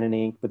 with pen and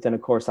ink, but then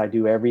of course I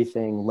do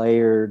everything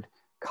layered,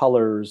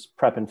 colors,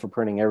 prepping for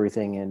printing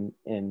everything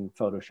in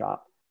Photoshop.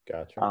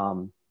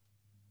 gotcha.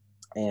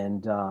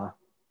 And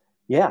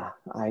yeah,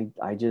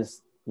 I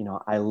just,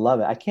 I love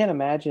it. I can't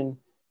imagine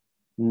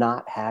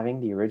not having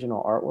the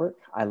original artwork.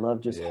 I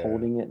love just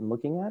holding it and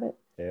looking at it.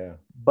 Yeah.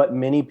 But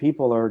many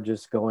people are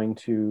just going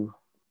to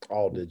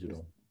All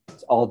digital.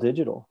 It's all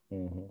digital.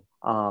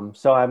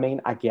 So I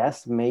mean, I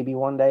guess maybe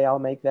one day I'll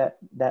make that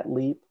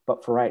leap,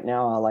 but for right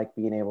now, I like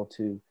being able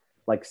to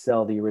like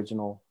sell the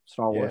original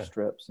Star Wars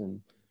strips.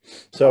 And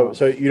so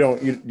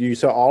do you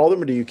sell all of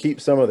them, or do you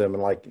keep some of them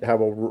and like have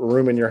a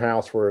room in your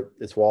house where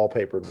it's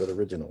wallpapered with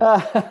originals?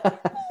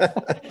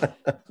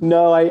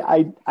 No,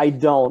 I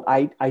don't.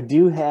 I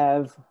do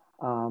have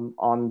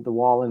on the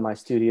wall in my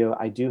studio,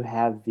 I do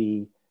have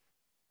the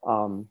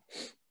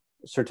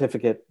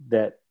certificate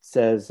that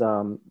says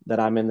that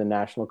I'm in the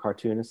National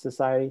Cartoonist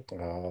Society.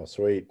 Oh,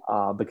 sweet.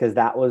 Because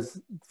that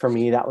was, for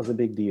me, that was a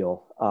big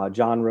deal.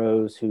 John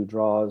Rose, who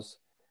draws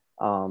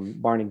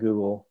Barney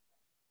Google,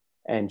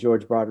 and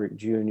George Broderick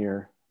Jr.,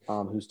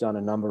 who's done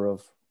a number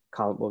of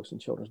comic books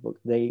and children's books,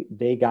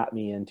 they got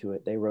me into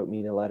it. They wrote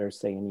me the letters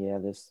saying, yeah,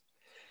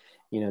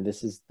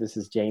 this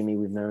is Jamie.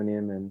 We've known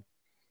him. And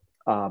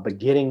but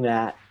getting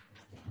that,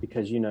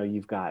 because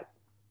you've got,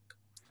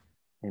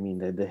 I mean,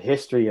 the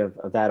history of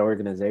that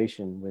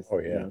organization with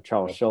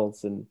Charles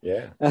Schultz, and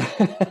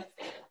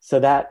so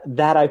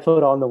that I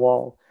put on the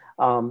wall.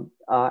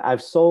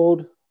 I've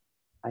sold,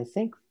 I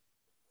think,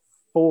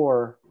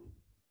 4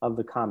 of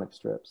the comic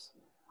strips,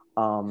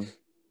 and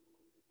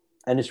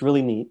it's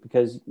really neat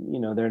because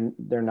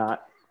they're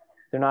not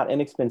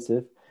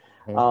inexpensive,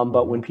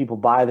 but when people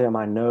buy them,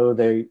 I know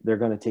they're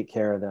going to take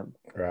care of them.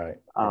 Right.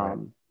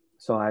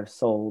 So I've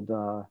sold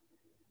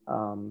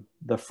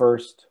the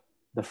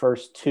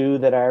first 2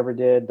 that I ever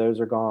did.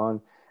 Those are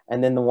gone.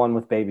 And then the one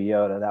with Baby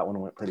Yoda, that one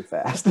went pretty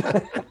fast.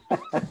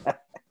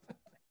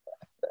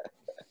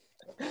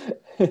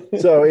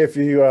 So if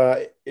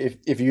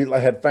you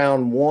had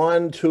found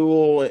one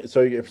tool,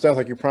 so it sounds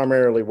like you're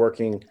primarily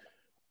working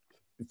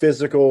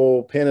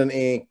physical, pen and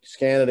ink,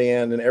 scan it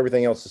in, and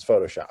everything else is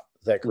Photoshop.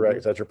 Is that correct?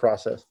 Is that your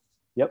process?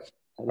 Yep.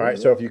 All right.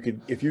 So if you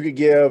could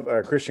give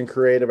a Christian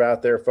creative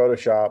out there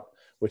Photoshop,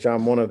 which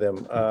I'm one of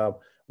them,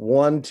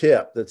 one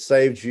tip that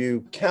saves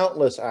you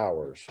countless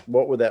hours,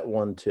 what would that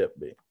one tip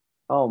be?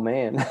 Oh,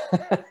 man.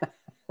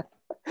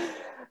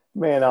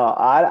 Man,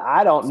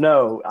 I don't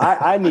know.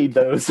 I need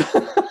those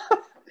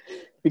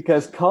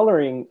because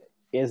coloring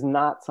is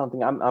not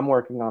something I'm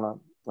working on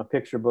a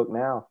picture book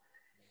now,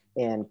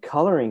 and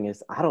coloring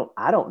is, I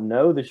don't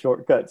know the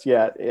shortcuts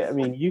yet. I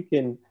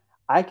mean,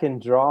 I can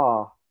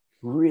draw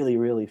really,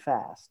 really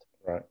fast.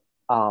 Right.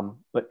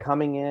 But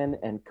coming in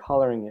and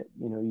coloring it,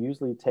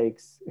 usually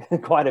takes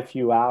quite a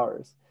few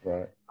hours.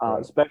 Right.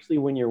 Especially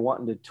when you're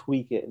wanting to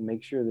tweak it and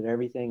make sure that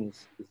everything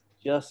is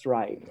just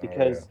right,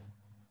 because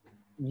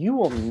you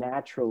will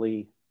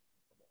naturally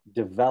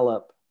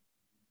develop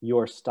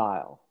your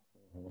style.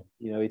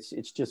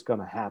 It's just going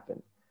to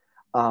happen.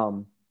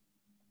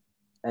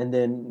 And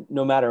then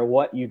no matter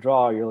what you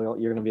draw, you're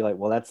going to be like,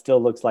 well, that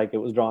still looks like it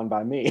was drawn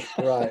by me.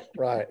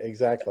 Right.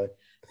 Exactly.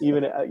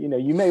 Even,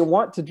 you may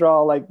want to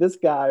draw like this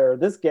guy or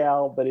this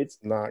gal, but it's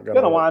not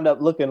going to wind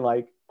up looking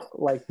like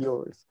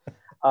yours.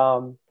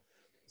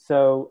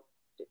 So,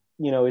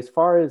 as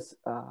far as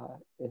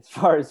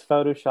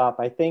Photoshop,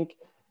 I think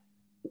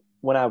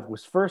when I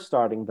was first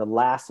starting, the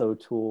lasso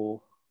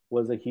tool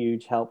was a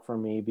huge help for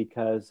me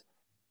because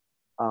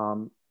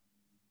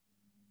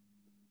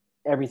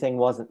everything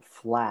wasn't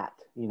flat.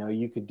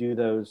 You could do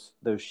those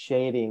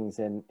shadings,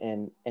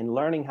 and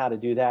learning how to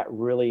do that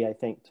really, I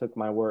think, took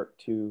my work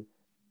to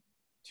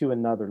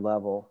another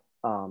level.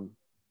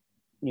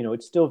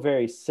 It's still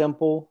very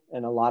simple,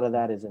 and a lot of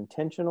that is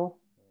intentional.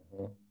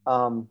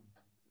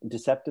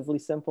 Deceptively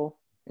simple.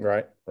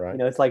 Right.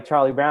 It's like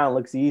Charlie Brown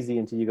looks easy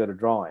until you go to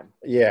draw him.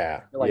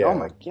 Yeah. You're like, oh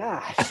my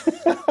gosh.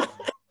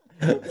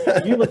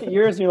 You look at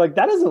yours and you're like,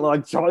 that doesn't look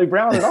like Charlie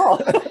Brown at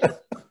all.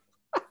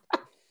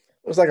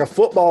 It's like a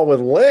football with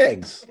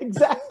legs.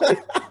 Exactly.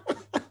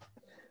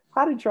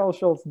 How did Charles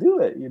Schultz do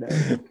it?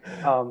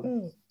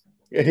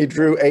 He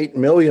drew 8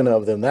 million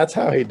of them. That's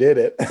how he did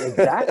it.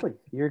 Exactly.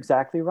 You're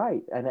exactly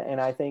right.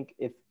 And I think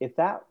if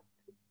that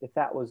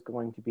was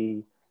going to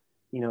be,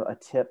 a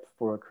tip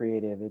for a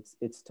creative,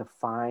 it's to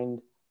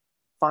find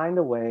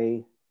a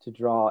way to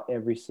draw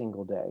every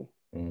single day.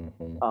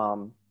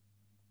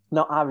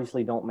 Now,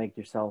 obviously, don't make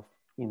yourself,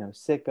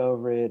 sick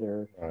over it,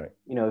 or,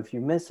 if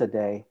you miss a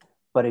day.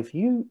 But if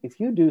you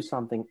do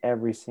something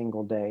every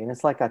single day, and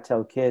it's like I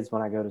tell kids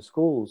when I go to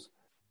schools,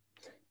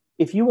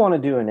 if you want to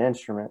do an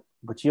instrument,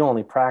 but you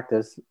only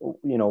practice,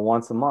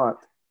 once a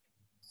month,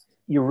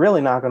 you're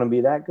really not going to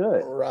be that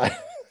good. Right.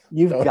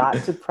 You've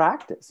got to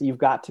practice. You've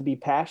got to be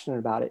passionate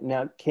about it.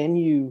 Now, can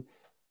you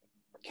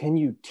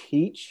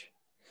teach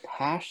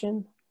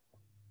passion?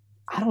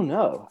 I don't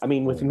know. I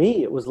mean, with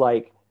me, it was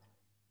like,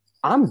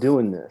 I'm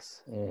doing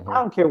this. I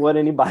don't care what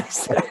anybody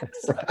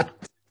says.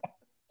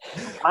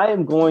 I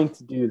am going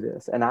to do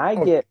this. And I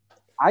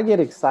get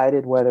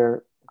excited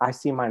whether I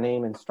see my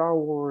name in Star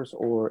Wars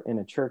or in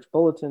a church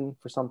bulletin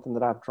for something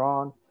that I've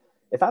drawn.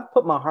 If I've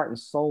put my heart and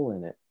soul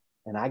in it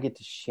and I get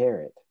to share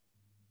it,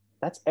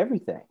 that's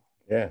everything.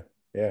 Yeah.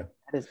 That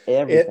is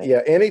everything.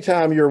 Yeah.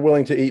 Anytime you're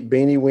willing to eat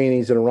beanie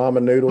weenies and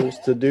ramen noodles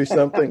to do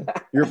something,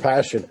 you're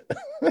passionate.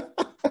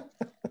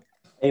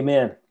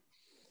 Amen.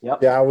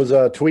 Yep. Yeah. I was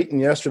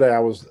tweeting yesterday.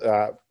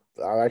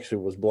 I actually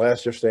was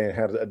blessed yesterday and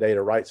had a day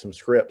to write some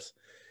scripts.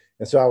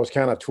 And so I was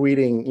kind of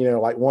tweeting,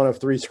 like 1 of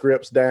 3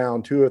 scripts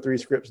down, 2 or 3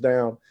 scripts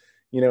down,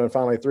 and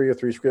finally 3 or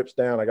 3 scripts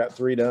down. I got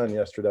 3 done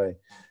yesterday.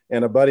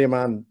 And a buddy of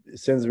mine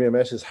sends me a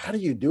message, how do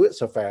you do it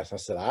so fast? I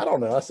said, I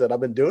don't know. I said, I've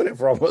been doing it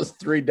for almost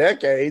 3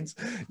 decades.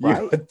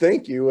 You would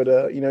think you would,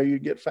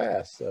 you'd get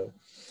fast. So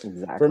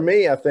exactly. For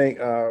me, I think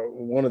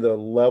one of the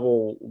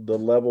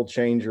level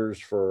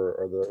changers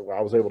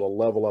I was able to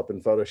level up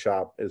in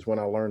Photoshop is when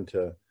I learned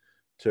to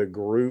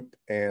group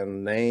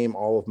and name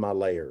all of my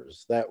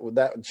layers.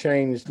 That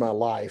changed my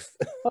life.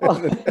 Oh.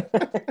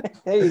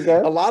 There you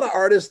go. A lot of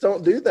artists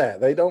don't do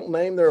that. They don't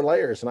name their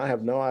layers, and I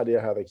have no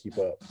idea how they keep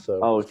up.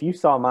 So, if you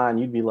saw mine,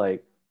 you'd be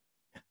like,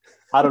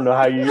 I don't know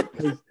how you.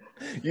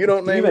 You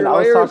don't name your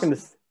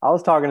layers? I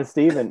was talking to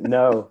Steven.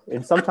 No,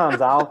 and sometimes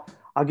I'll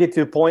get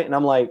to a point and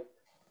I'm like,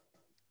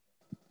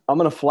 I'm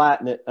gonna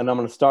flatten it and I'm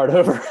gonna start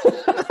over.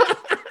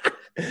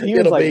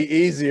 It'll be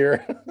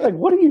easier. Like,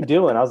 what are you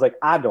doing? I was like,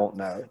 I don't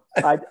know.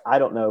 I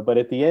don't know. But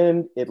at the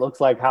end, it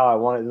looks like how I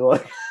want it to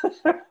look.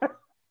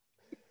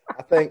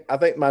 I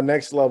think my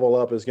next level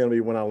up is going to be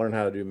when I learn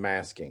how to do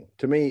masking.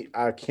 To me,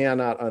 I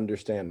cannot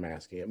understand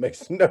masking. It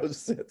makes no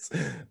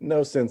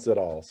sense at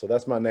all. So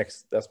that's my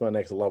next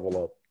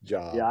level up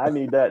job. Yeah, I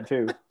need that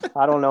too.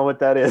 I don't know what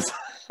that is.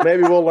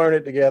 Maybe we'll learn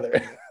it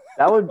together.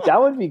 That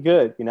would be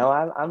good.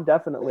 I'm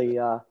definitely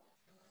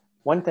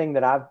one thing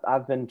that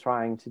I've been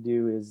trying to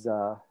do is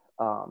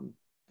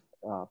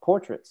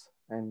portraits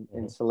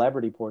and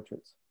celebrity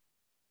portraits,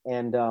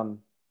 and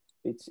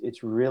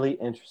it's really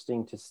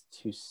interesting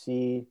to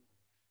see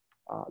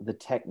the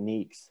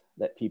techniques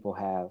that people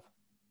have,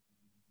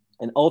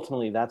 and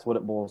ultimately that's what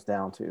it boils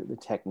down to, the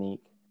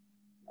technique.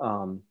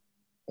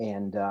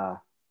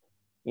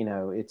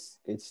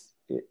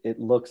 It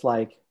looks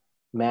like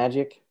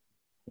magic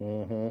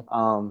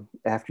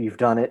after you've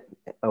done it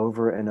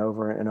over and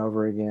over and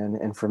over again.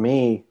 And for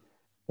me,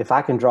 if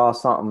I can draw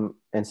something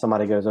and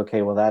somebody goes,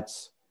 okay, well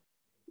that's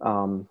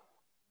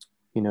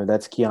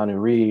that's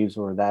Keanu Reeves,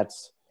 or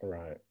that's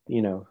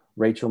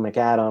Rachel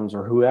McAdams,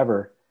 or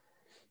whoever,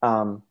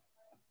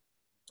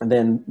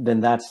 then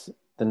that's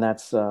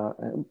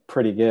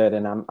pretty good.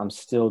 And I'm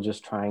still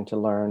just trying to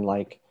learn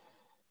like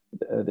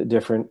the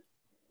different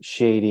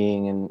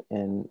shading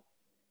and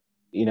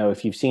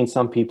if you've seen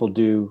some people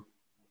do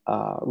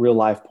real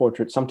life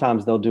portraits,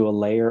 sometimes they'll do a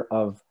layer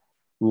of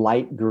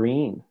light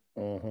green,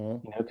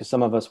 because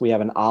some of us, we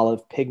have an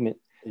olive pigment.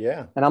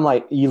 Yeah. And I'm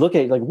like, you look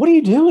at it like, what are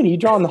you doing? Are you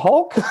drawing the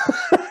Hulk?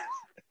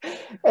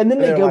 And then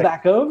they go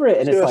back over it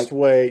and it's like,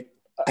 wait.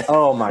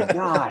 Oh my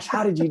gosh,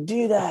 how did you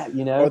do that?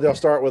 Or they'll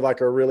start with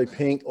like a really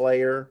pink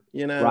layer,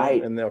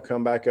 right, and they'll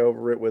come back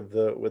over it with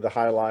the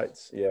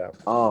highlights. Yeah.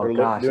 Oh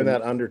gosh. Doing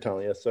that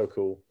undertone. Yeah, so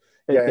cool.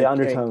 Yeah, the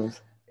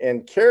undertones.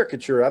 And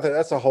caricature, I think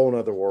that's a whole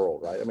nother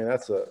world, right? I mean,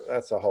 that's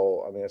a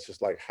whole, it's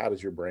just like, how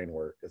does your brain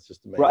work? It's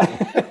just amazing.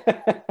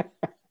 Right.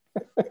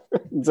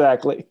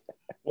 Exactly.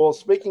 Well,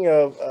 speaking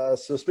of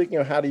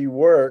how do you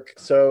work?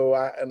 So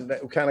I'm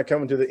kind of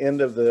coming to the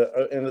end of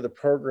the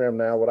program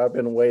now. What I've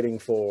been waiting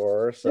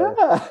for. So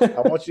yeah.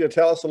 I want you to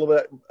tell us a little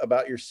bit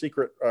about your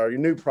your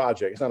new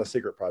project. It's not a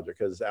secret project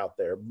because it's out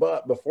there.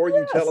 But before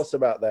you tell us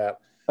about that,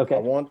 okay, I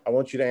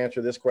want you to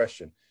answer this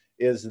question: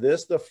 is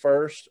this the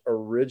first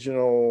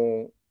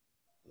original,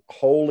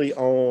 wholly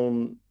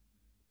owned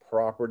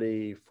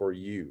property for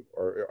you,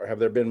 or have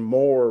there been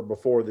more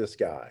before this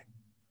guy?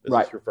 Is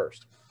this your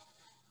first?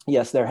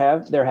 Yes, there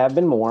have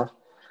been more.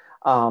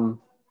 One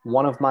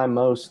of my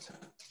most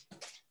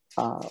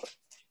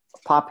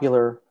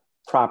popular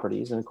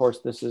properties, and of course,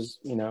 this is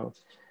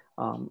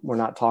we're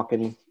not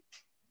talking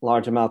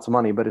large amounts of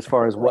money, but as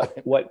far as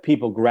what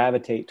people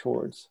gravitate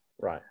towards,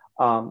 right?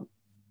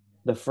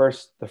 The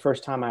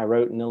first time I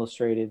wrote and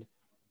illustrated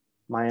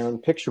my own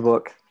picture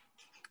book,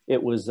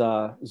 it was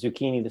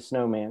Zucchini the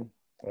Snowman.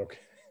 Okay.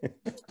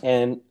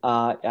 And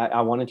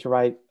I wanted to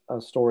write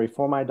a story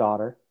for my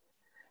daughter.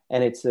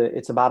 And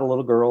it's about a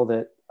little girl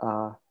that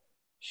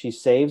she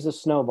saves a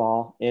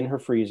snowball in her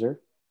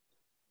freezer,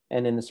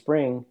 and in the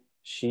spring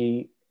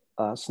she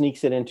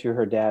sneaks it into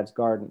her dad's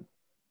garden.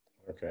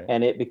 Okay.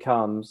 And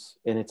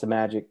it's a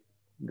magic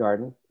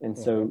garden, and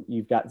so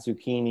you've got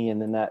zucchini,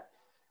 and then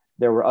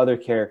there were other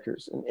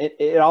characters, and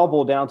it all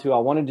boiled down to I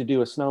wanted to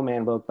do a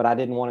snowman book, but I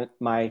didn't want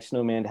my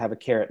snowman to have a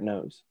carrot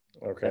nose.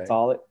 Okay.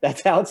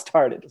 That's how it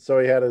started. So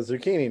he had a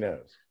zucchini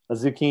nose. A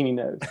zucchini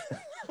nose.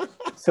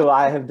 So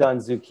I have done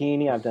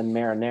zucchini. I've done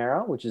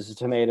marinara, which is a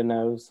tomato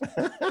nose.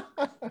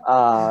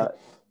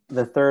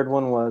 the third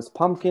one was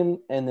Pumpkin,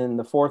 and then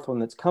the fourth one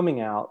that's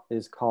coming out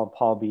is called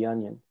Paul B.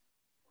 Onion.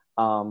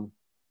 So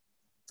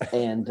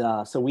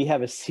we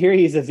have a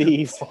series of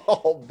these.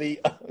 Paul B.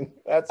 Onion.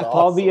 That's awesome.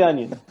 Paul B.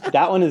 Onion.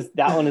 That one is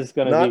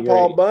going to be not great.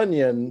 Paul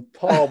Bunyan.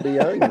 Paul B.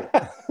 Onion.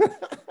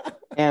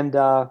 And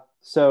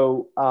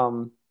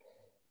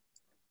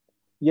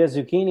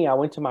Zucchini. I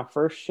went to my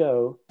first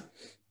show,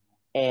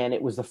 and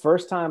it was the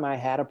first time I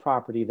had a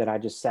property that I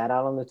just sat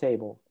out on the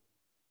table,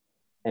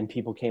 and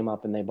people came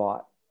up and they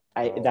bought.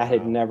 That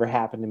had never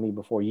happened to me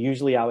before.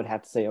 Usually, I would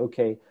have to say,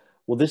 okay,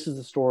 well, this is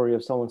the story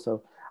of so and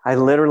so. I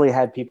literally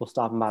had people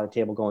stopping by the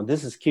table going,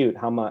 "This is cute.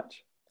 How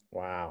much?"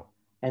 Wow.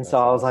 And so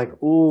I was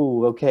like,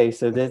 "Ooh, okay."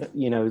 So this,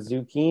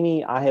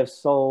 Zucchini, I have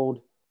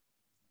sold,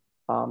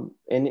 and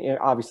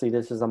obviously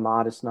this is a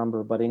modest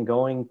number, but in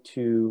going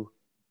to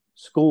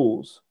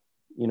schools,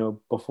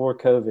 before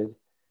COVID,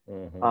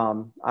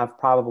 I've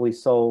probably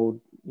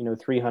sold,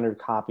 300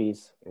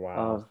 copies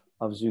of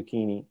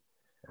Zucchini.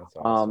 That's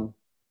awesome.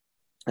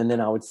 And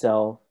then I would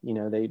sell,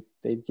 they'd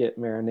get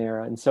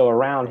marinara. And so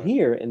around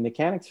here in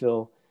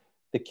Mechanicsville,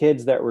 the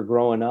kids that were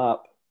growing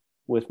up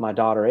with my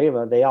daughter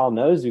Ava, they all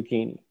know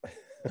Zucchini.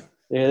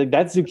 They're like,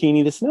 "That's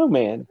Zucchini the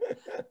Snowman."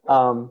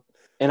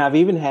 And I've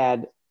even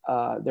had,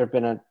 there have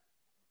been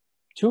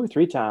 2 or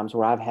 3 times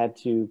where I've had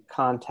to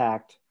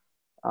contact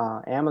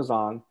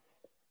Amazon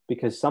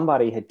because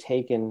somebody had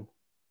taken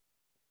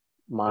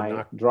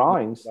my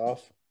drawings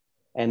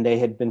and they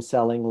had been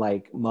selling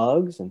like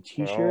mugs and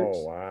t-shirts.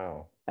 Oh,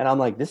 wow. And I'm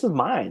like, "This is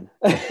mine."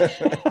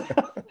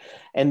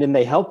 And then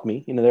they helped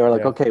me. They were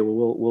like, "Okay,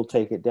 well, we'll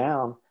take it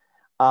down."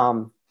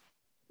 And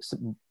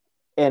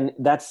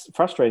that's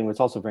frustrating, but it's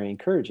also very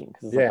encouraging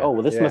because it's like, "Oh,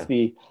 well, this must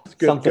be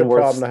something good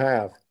problem to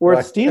have.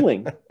 Worth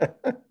stealing."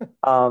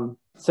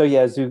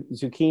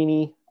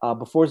 Zucchini.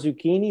 Before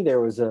Zucchini,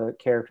 there was a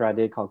character I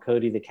did called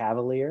Cody the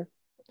Cavalier.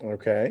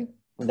 Okay.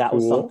 That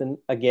was something,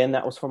 again,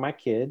 that was for my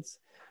kids.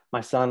 My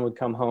son would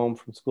come home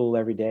from school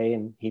every day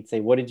and he'd say,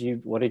 what did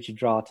you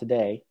draw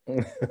today?"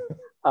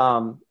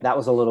 That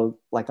was a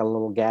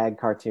little gag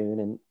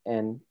cartoon,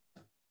 and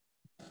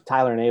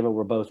Tyler and Ava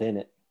were both in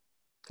it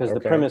because the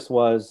premise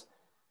was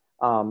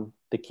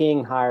the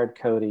king hired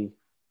Cody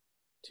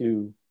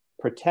to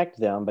protect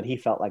them, but he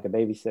felt like a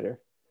babysitter.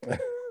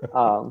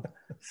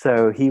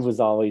 So he was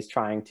always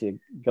trying to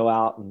go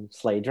out and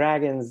slay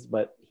dragons,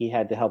 but he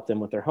had to help them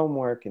with their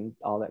homework and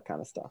all that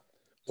kind of stuff.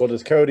 Well,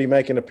 does Cody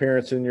make an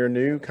appearance in your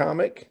new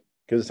comic?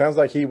 Because it sounds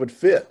like he would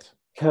fit.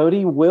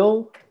 Cody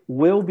will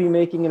be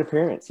making an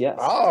appearance. Yes.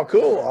 Oh,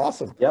 cool.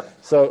 Awesome. Yep.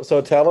 So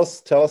tell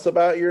us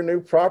about your new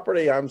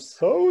property. I'm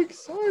so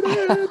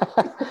excited.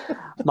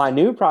 My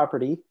new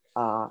property,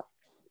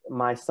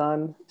 my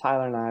son,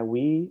 Tyler, and I,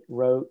 we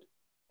wrote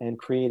and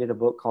created a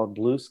book called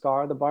Blue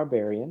Scar the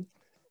Barbarian.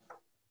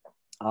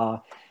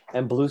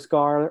 And Blue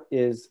Scar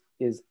is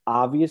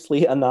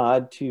obviously a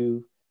nod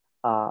to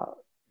a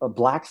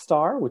Black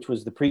Star, which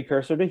was the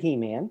precursor to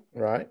He-Man.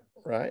 Right.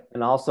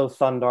 And also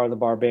Thundar the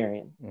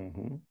Barbarian.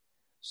 Mm-hmm.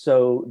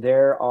 So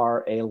there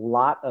are a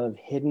lot of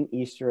hidden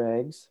Easter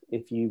eggs.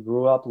 If you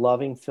grew up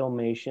loving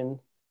Filmation,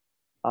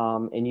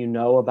 and you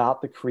know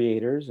about the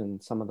creators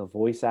and some of the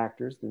voice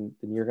actors, then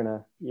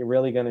you're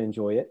really gonna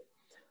enjoy it.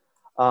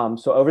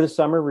 So over the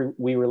summer,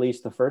 we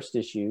released the first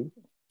issue,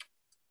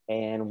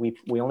 and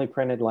we only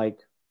printed like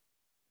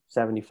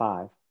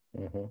 75,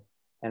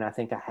 and I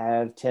think I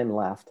have 10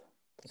 left.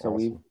 So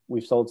awesome.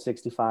 We've sold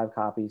 65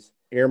 copies.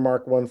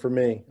 Earmark one for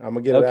me. I'm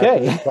gonna get it after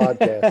this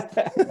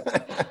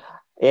podcast.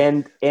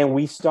 And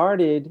we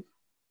started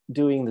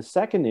doing the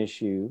second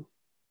issue.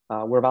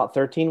 We're about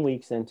 13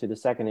 weeks into the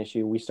second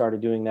issue. We started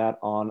doing that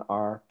on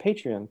our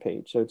Patreon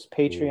page. So it's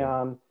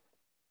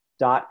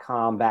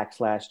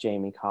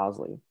patreon.com/Jamie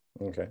Cosley.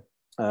 Okay.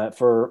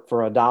 For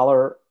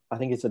 $1, I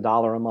think it's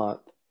 $1 a month.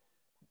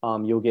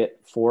 You'll get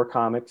 4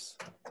 comics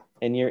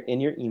in your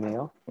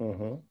email.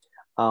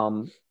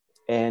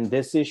 And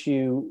this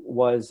issue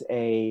was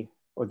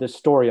this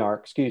story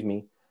arc, excuse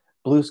me,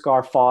 Blue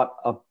Scar fought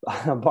a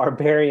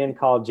barbarian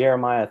called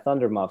Jeremiah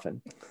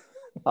Thundermuffin.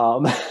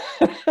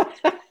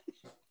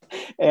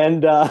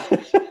 And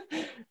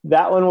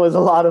that one was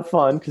a lot of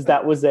fun because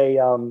that was a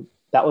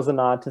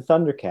nod to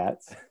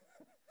Thundercats.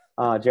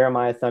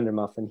 Jeremiah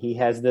Thundermuffin.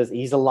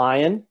 He's a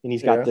lion, and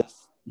he's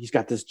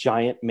got this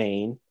giant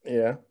mane.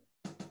 Yeah.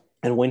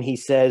 And when he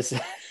says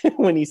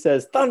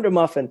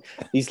Thundermuffin,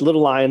 these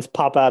little lions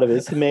pop out of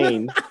his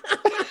mane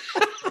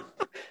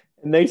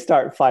and they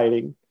start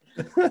fighting.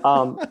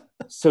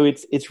 So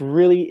it's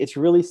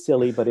really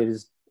silly, but it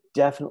is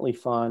definitely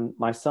fun.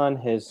 My son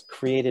has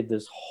created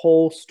this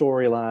whole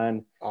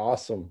storyline.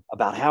 Awesome.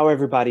 About how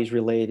everybody's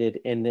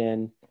related. And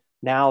then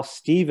now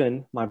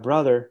Steven, my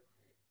brother,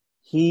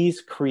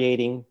 he's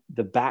creating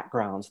the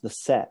backgrounds, the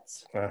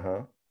sets.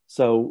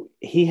 So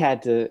he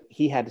had to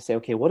say,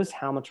 okay, what does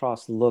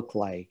Halmatros look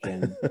like?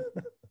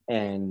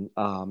 And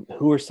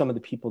who are some of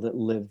the people that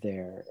live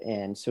there?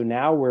 And so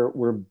now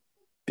we're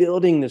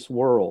building this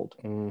world.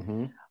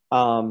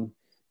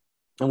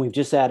 And we've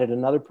just added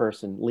another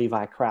person,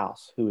 Levi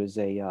Krause, who is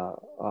a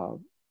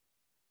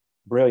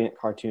brilliant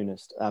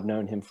cartoonist. I've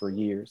known him for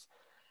years.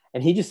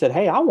 And he just said,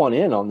 "Hey, I want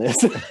in on this."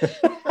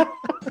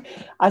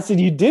 I said,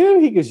 "You do?"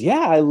 He goes, "Yeah,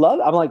 I love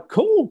it." I'm like,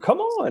 "Cool, come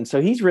on." So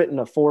he's written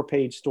a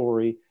 4-page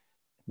story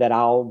that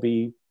I'll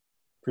be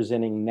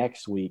presenting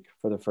next week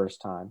for the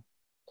first time,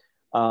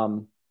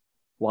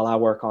 while I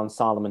work on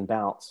Solomon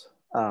Bounce.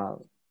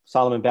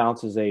 Solomon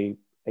Bounce is a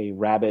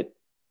rabbit,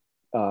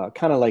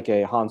 kind of like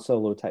a Han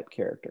Solo type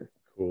character.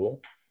 Cool.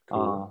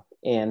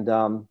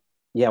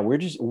 Yeah,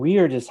 we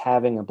are just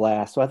having a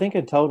blast. So I think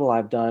in total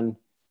I've done,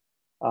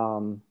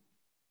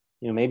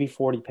 maybe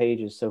 40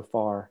 pages so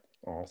far.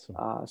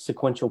 Awesome.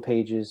 Sequential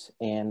pages,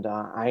 and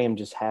I am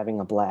just having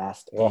a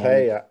blast. Well,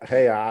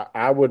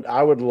 I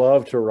would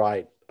love to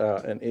write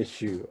an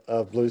issue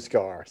of Blue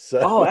Scar.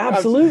 So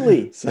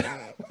absolutely.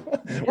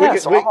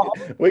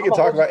 We could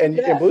talk about,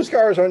 and Blue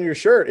Scar is on your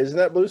shirt, isn't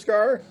that Blue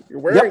Scar? You're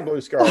wearing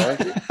Blue Scar, aren't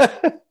you?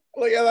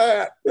 Look at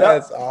that.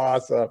 That's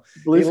awesome.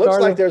 He looks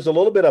like there's a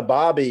little bit of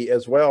Bobby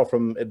as well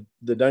from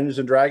the Dungeons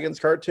and Dragons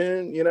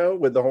cartoon,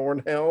 with the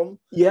horn helm.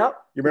 Yep.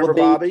 You remember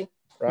Bobby?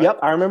 Right? Yep.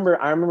 I remember.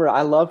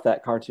 I love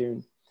that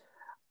cartoon.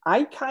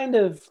 I kind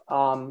of,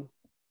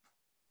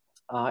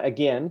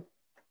 again,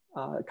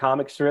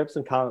 comic strips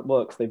and comic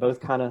books, they both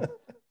kind of,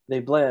 they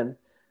blend.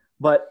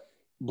 But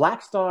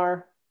Black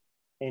Star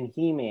and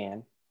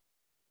He-Man,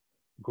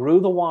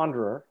 Gru the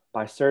Wanderer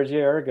by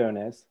Sergio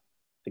Aragonés,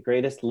 the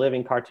greatest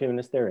living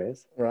cartoonist there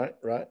is. Right.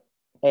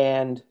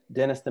 And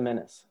Dennis the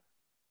Menace.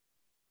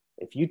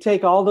 If you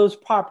take all those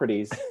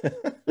properties,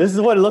 this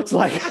is what it looks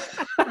like.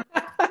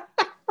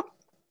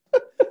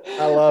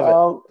 I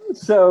love it.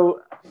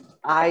 So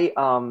I,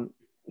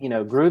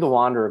 Gru the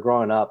Wanderer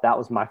growing up, that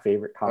was my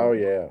favorite comic. Oh,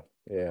 yeah.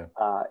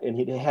 And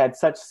he had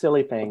such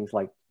silly things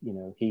like,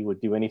 he would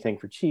do anything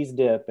for cheese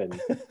dip. And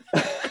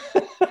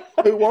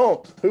Who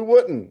won't? Who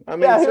wouldn't? I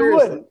mean, seriously. Who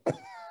wouldn't?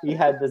 He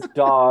had this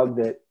dog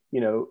that,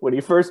 when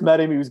he first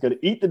met him, he was going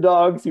to eat the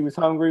dogs. He was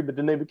hungry, but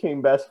then they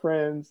became best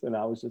friends. And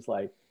I was just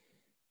like,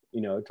 I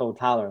told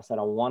Tyler, I said,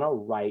 I want to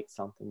write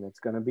something that's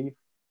going to be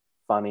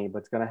funny, but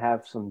it's going to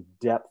have some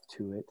depth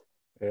to it.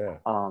 Yeah.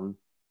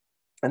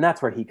 And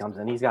that's where he comes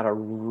in. He's got a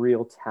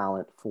real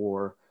talent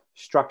for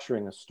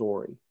structuring a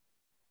story.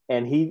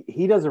 And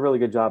he does a really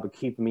good job of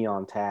keeping me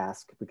on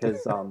task,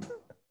 because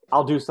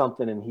I'll do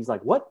something and he's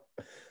like, what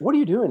are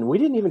you doing? We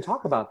didn't even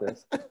talk about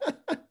this.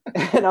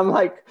 And I'm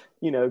like,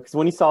 because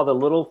when he saw the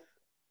little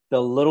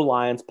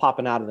lions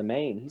popping out of the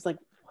mane, he's like,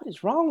 what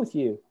is wrong with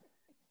you?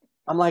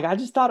 I'm like, I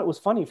just thought it was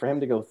funny for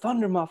him to go,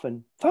 Thunder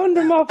Muffin.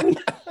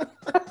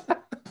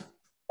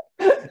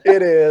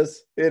 It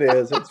is.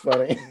 It's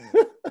funny.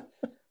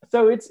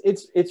 So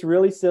it's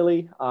really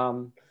silly.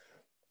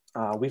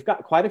 We've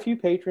got quite a few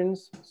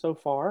patrons so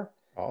far.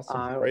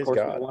 Awesome. Praise of course,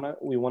 God.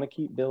 we want to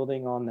keep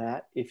building on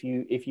that. If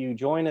you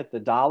join at the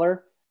 $1,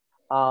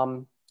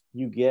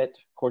 you get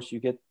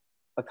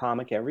a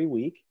comic every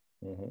week.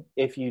 Mm-hmm.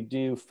 If you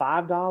do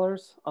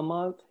 $5 a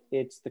month,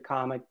 it's the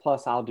comic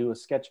plus I'll do a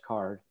sketch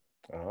card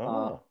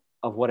of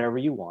whatever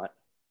you want.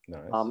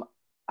 Nice.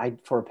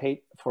 For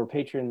a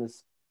patron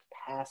this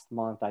past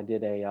month, I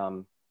did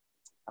a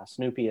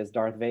Snoopy as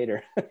Darth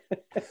Vader.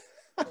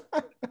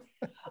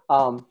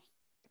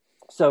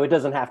 So it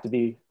doesn't have to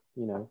be,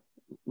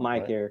 my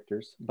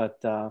characters, but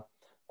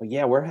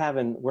yeah, we're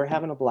having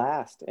a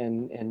blast,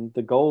 and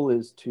the goal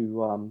is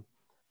to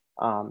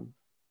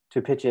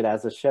pitch it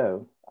as a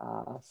show.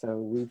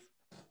 So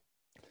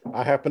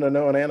I happen to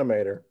know an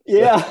animator.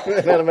 Yeah.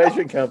 An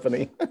animation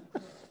company.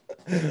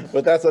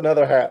 But that's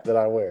another hat that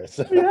I wear.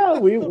 So. Yeah,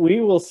 we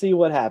will see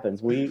what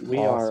happens. We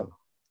Awesome.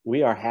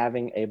 are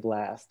having a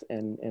blast,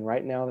 and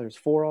right now there's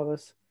 4 of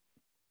us,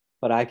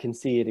 but I can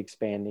see it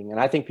expanding, and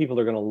I think people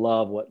are going to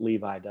love what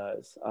Levi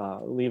does.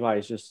 Levi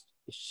is just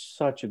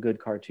such a good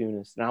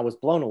cartoonist, and I was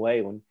blown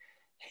away when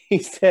he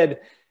said,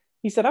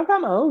 I've got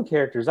my own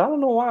characters. I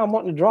don't know why I'm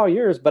wanting to draw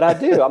yours, but I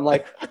do. I'm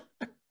like,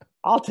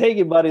 I'll take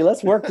it, buddy.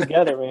 Let's work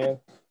together, man.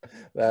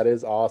 That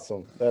is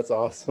awesome. That's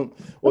awesome.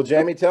 Well,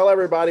 Jamie, tell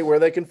everybody where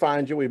they can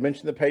find you. We've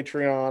mentioned the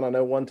Patreon, I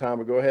know, one time,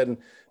 but go ahead and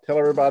tell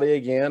everybody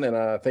again. And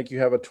I think you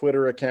have a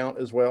Twitter account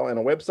as well and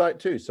a website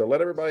too. So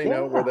let everybody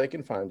know where they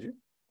can find you.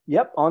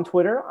 Yep. On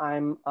Twitter,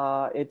 I'm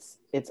it's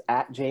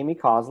at Jamie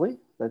Cosley.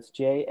 That's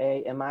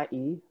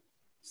JamieCosley.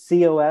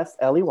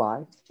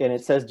 And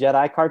it says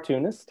Jedi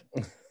Cartoonist.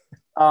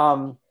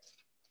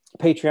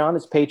 Patreon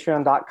is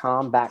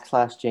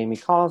patreon.com/Jamie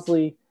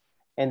Cosley.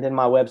 And then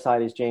my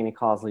website is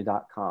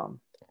jamiecosley.com.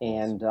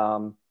 And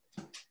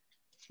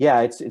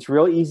yeah, it's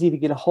real easy to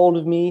get a hold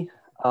of me.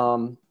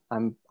 I'm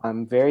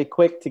very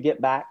quick to get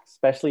back,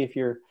 especially if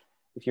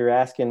you're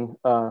asking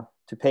to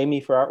pay me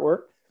for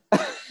artwork.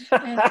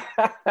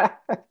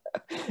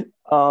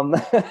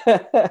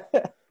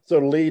 So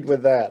lead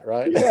with that,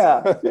 right?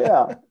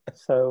 Yeah.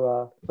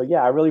 So, but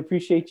yeah, I really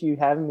appreciate you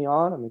having me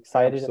on. I'm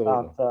excited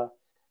about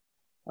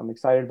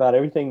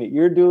everything that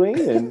you're doing,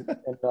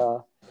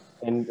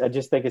 and I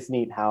just think it's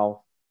neat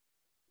how,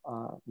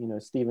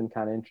 Stephen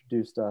kind of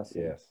introduced us.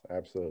 Yes,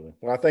 absolutely.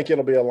 Well, I think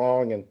it'll be a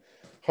long and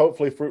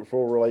hopefully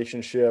fruitful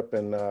relationship,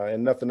 and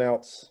nothing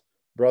else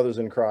brothers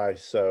in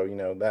Christ. So, you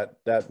know,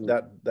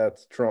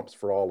 that's trumps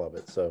for all of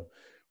it. So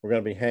we're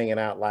going to be hanging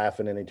out,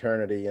 laughing in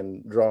eternity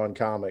and drawing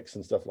comics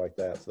and stuff like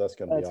that. So that's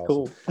going to be awesome.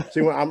 Cool.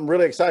 See, I'm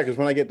really excited because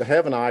when I get to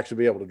heaven, I'll actually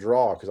be able to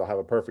draw because I'll have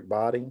a perfect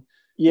body.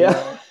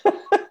 Yeah. You know?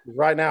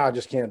 Right now, I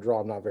just can't draw.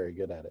 I'm not very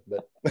good at it,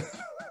 but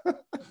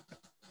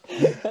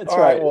That's all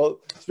right. Well,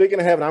 speaking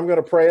of heaven, I'm going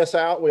to pray us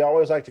out. We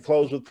always like to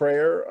close with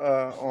prayer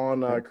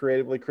on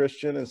Creatively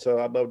Christian. And so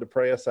I'd love to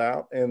pray us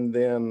out and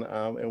then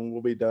and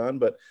we'll be done.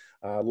 But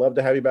I'd love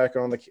to have you back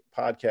on the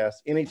podcast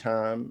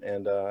anytime.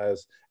 And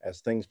as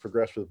things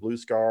progress with Blue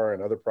Scar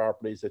and other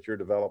properties that you're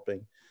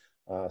developing.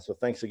 So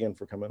thanks again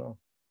for coming on.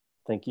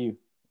 Thank you.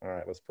 All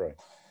right, let's pray.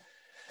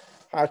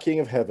 Hi, King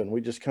of Heaven, we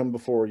just come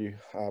before you,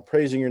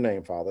 praising your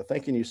name, Father.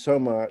 Thanking you so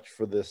much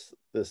for this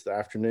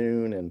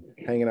afternoon and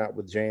hanging out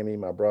with Jamie,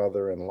 my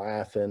brother, and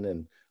laughing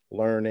and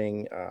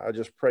learning. I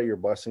just pray your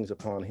blessings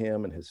upon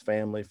him and his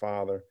family,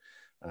 Father,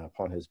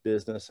 upon his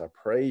business. I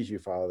praise you,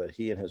 Father, that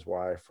he and his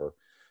wife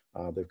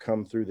they've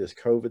come through this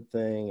COVID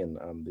thing and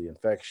the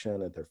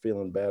infection, and they're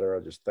feeling better.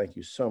 I just thank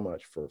you so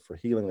much for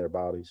healing their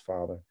bodies,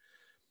 Father.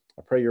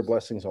 I pray your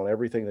blessings on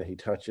everything that he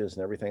touches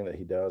and everything that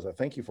he does. I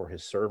thank you for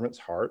his servant's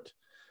heart.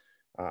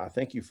 I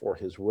thank you for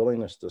his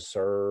willingness to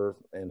serve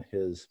and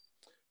his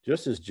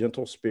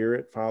gentle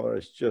spirit, Father.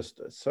 It's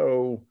just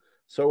so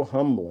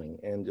humbling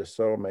and just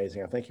so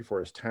amazing. I thank you for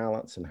his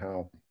talents and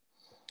how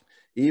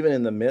even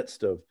in the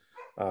midst of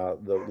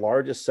the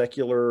largest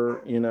secular,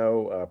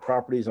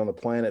 properties on the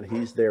planet,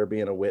 he's there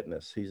being a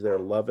witness. He's there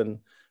loving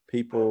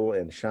people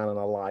and shining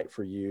a light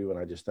for you. And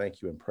I just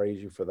thank you and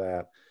praise you for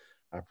that.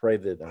 I pray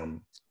that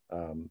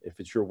if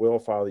it's your will,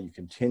 Father, you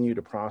continue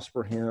to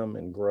prosper him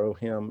and grow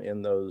him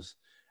in those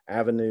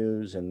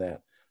avenues, and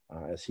that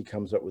as he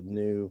comes up with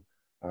new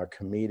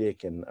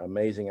comedic and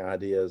amazing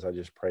ideas, I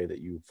just pray that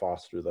you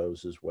foster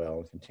those as well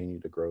and continue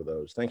to grow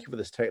those. Thank you for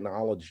this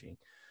technology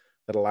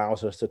that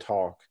allows us to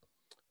talk,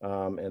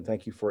 and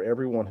thank you for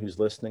everyone who's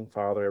listening,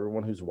 Father,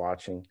 everyone who's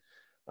watching,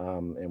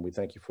 and we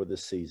thank you for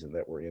this season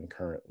that we're in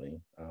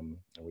currently, and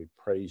we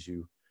praise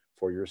you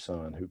for your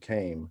son who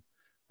came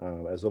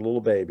as a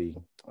little baby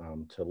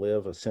to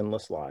live a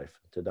sinless life,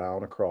 to die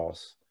on a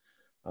cross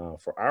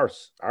for our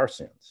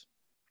sins.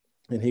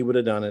 And he would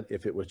have done it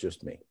if it was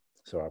just me.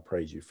 So I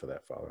praise you for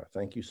that, Father. I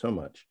thank you so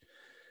much.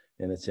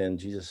 And it's in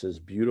Jesus's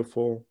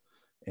beautiful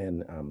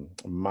and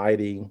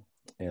mighty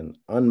and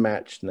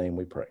unmatched name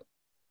we pray.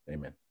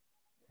 Amen.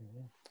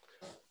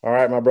 All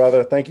right, my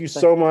brother. Thank you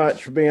so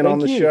much for being on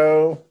the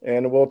show.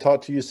 And we'll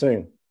talk to you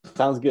soon.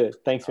 Sounds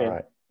good. Thanks,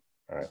 man.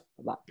 All right.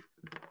 Bye.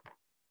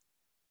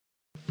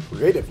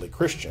 Creatively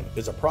Christian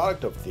is a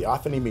product of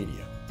Theophany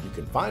Media. You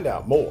can find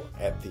out more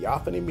at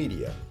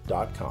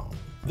theophanymedia.com.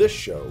 This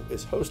show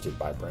is hosted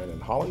by Brannon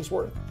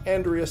Hollingsworth,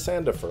 Andrea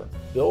Sandifer,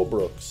 Bill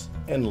Brooks,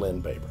 and Lynn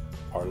Baber.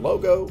 Our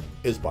logo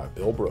is by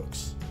Bill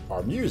Brooks.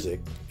 Our music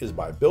is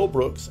by Bill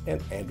Brooks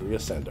and Andrea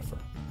Sandifer.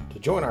 To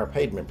join our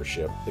paid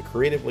membership, the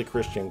Creatively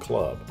Christian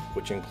Club,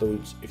 which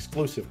includes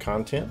exclusive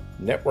content,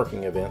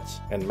 networking events,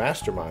 and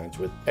masterminds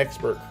with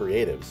expert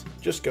creatives,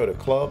 just go to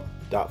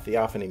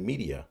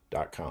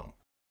club.theophanymedia.com.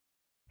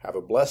 Have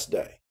a blessed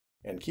day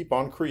and keep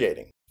on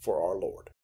creating for our Lord.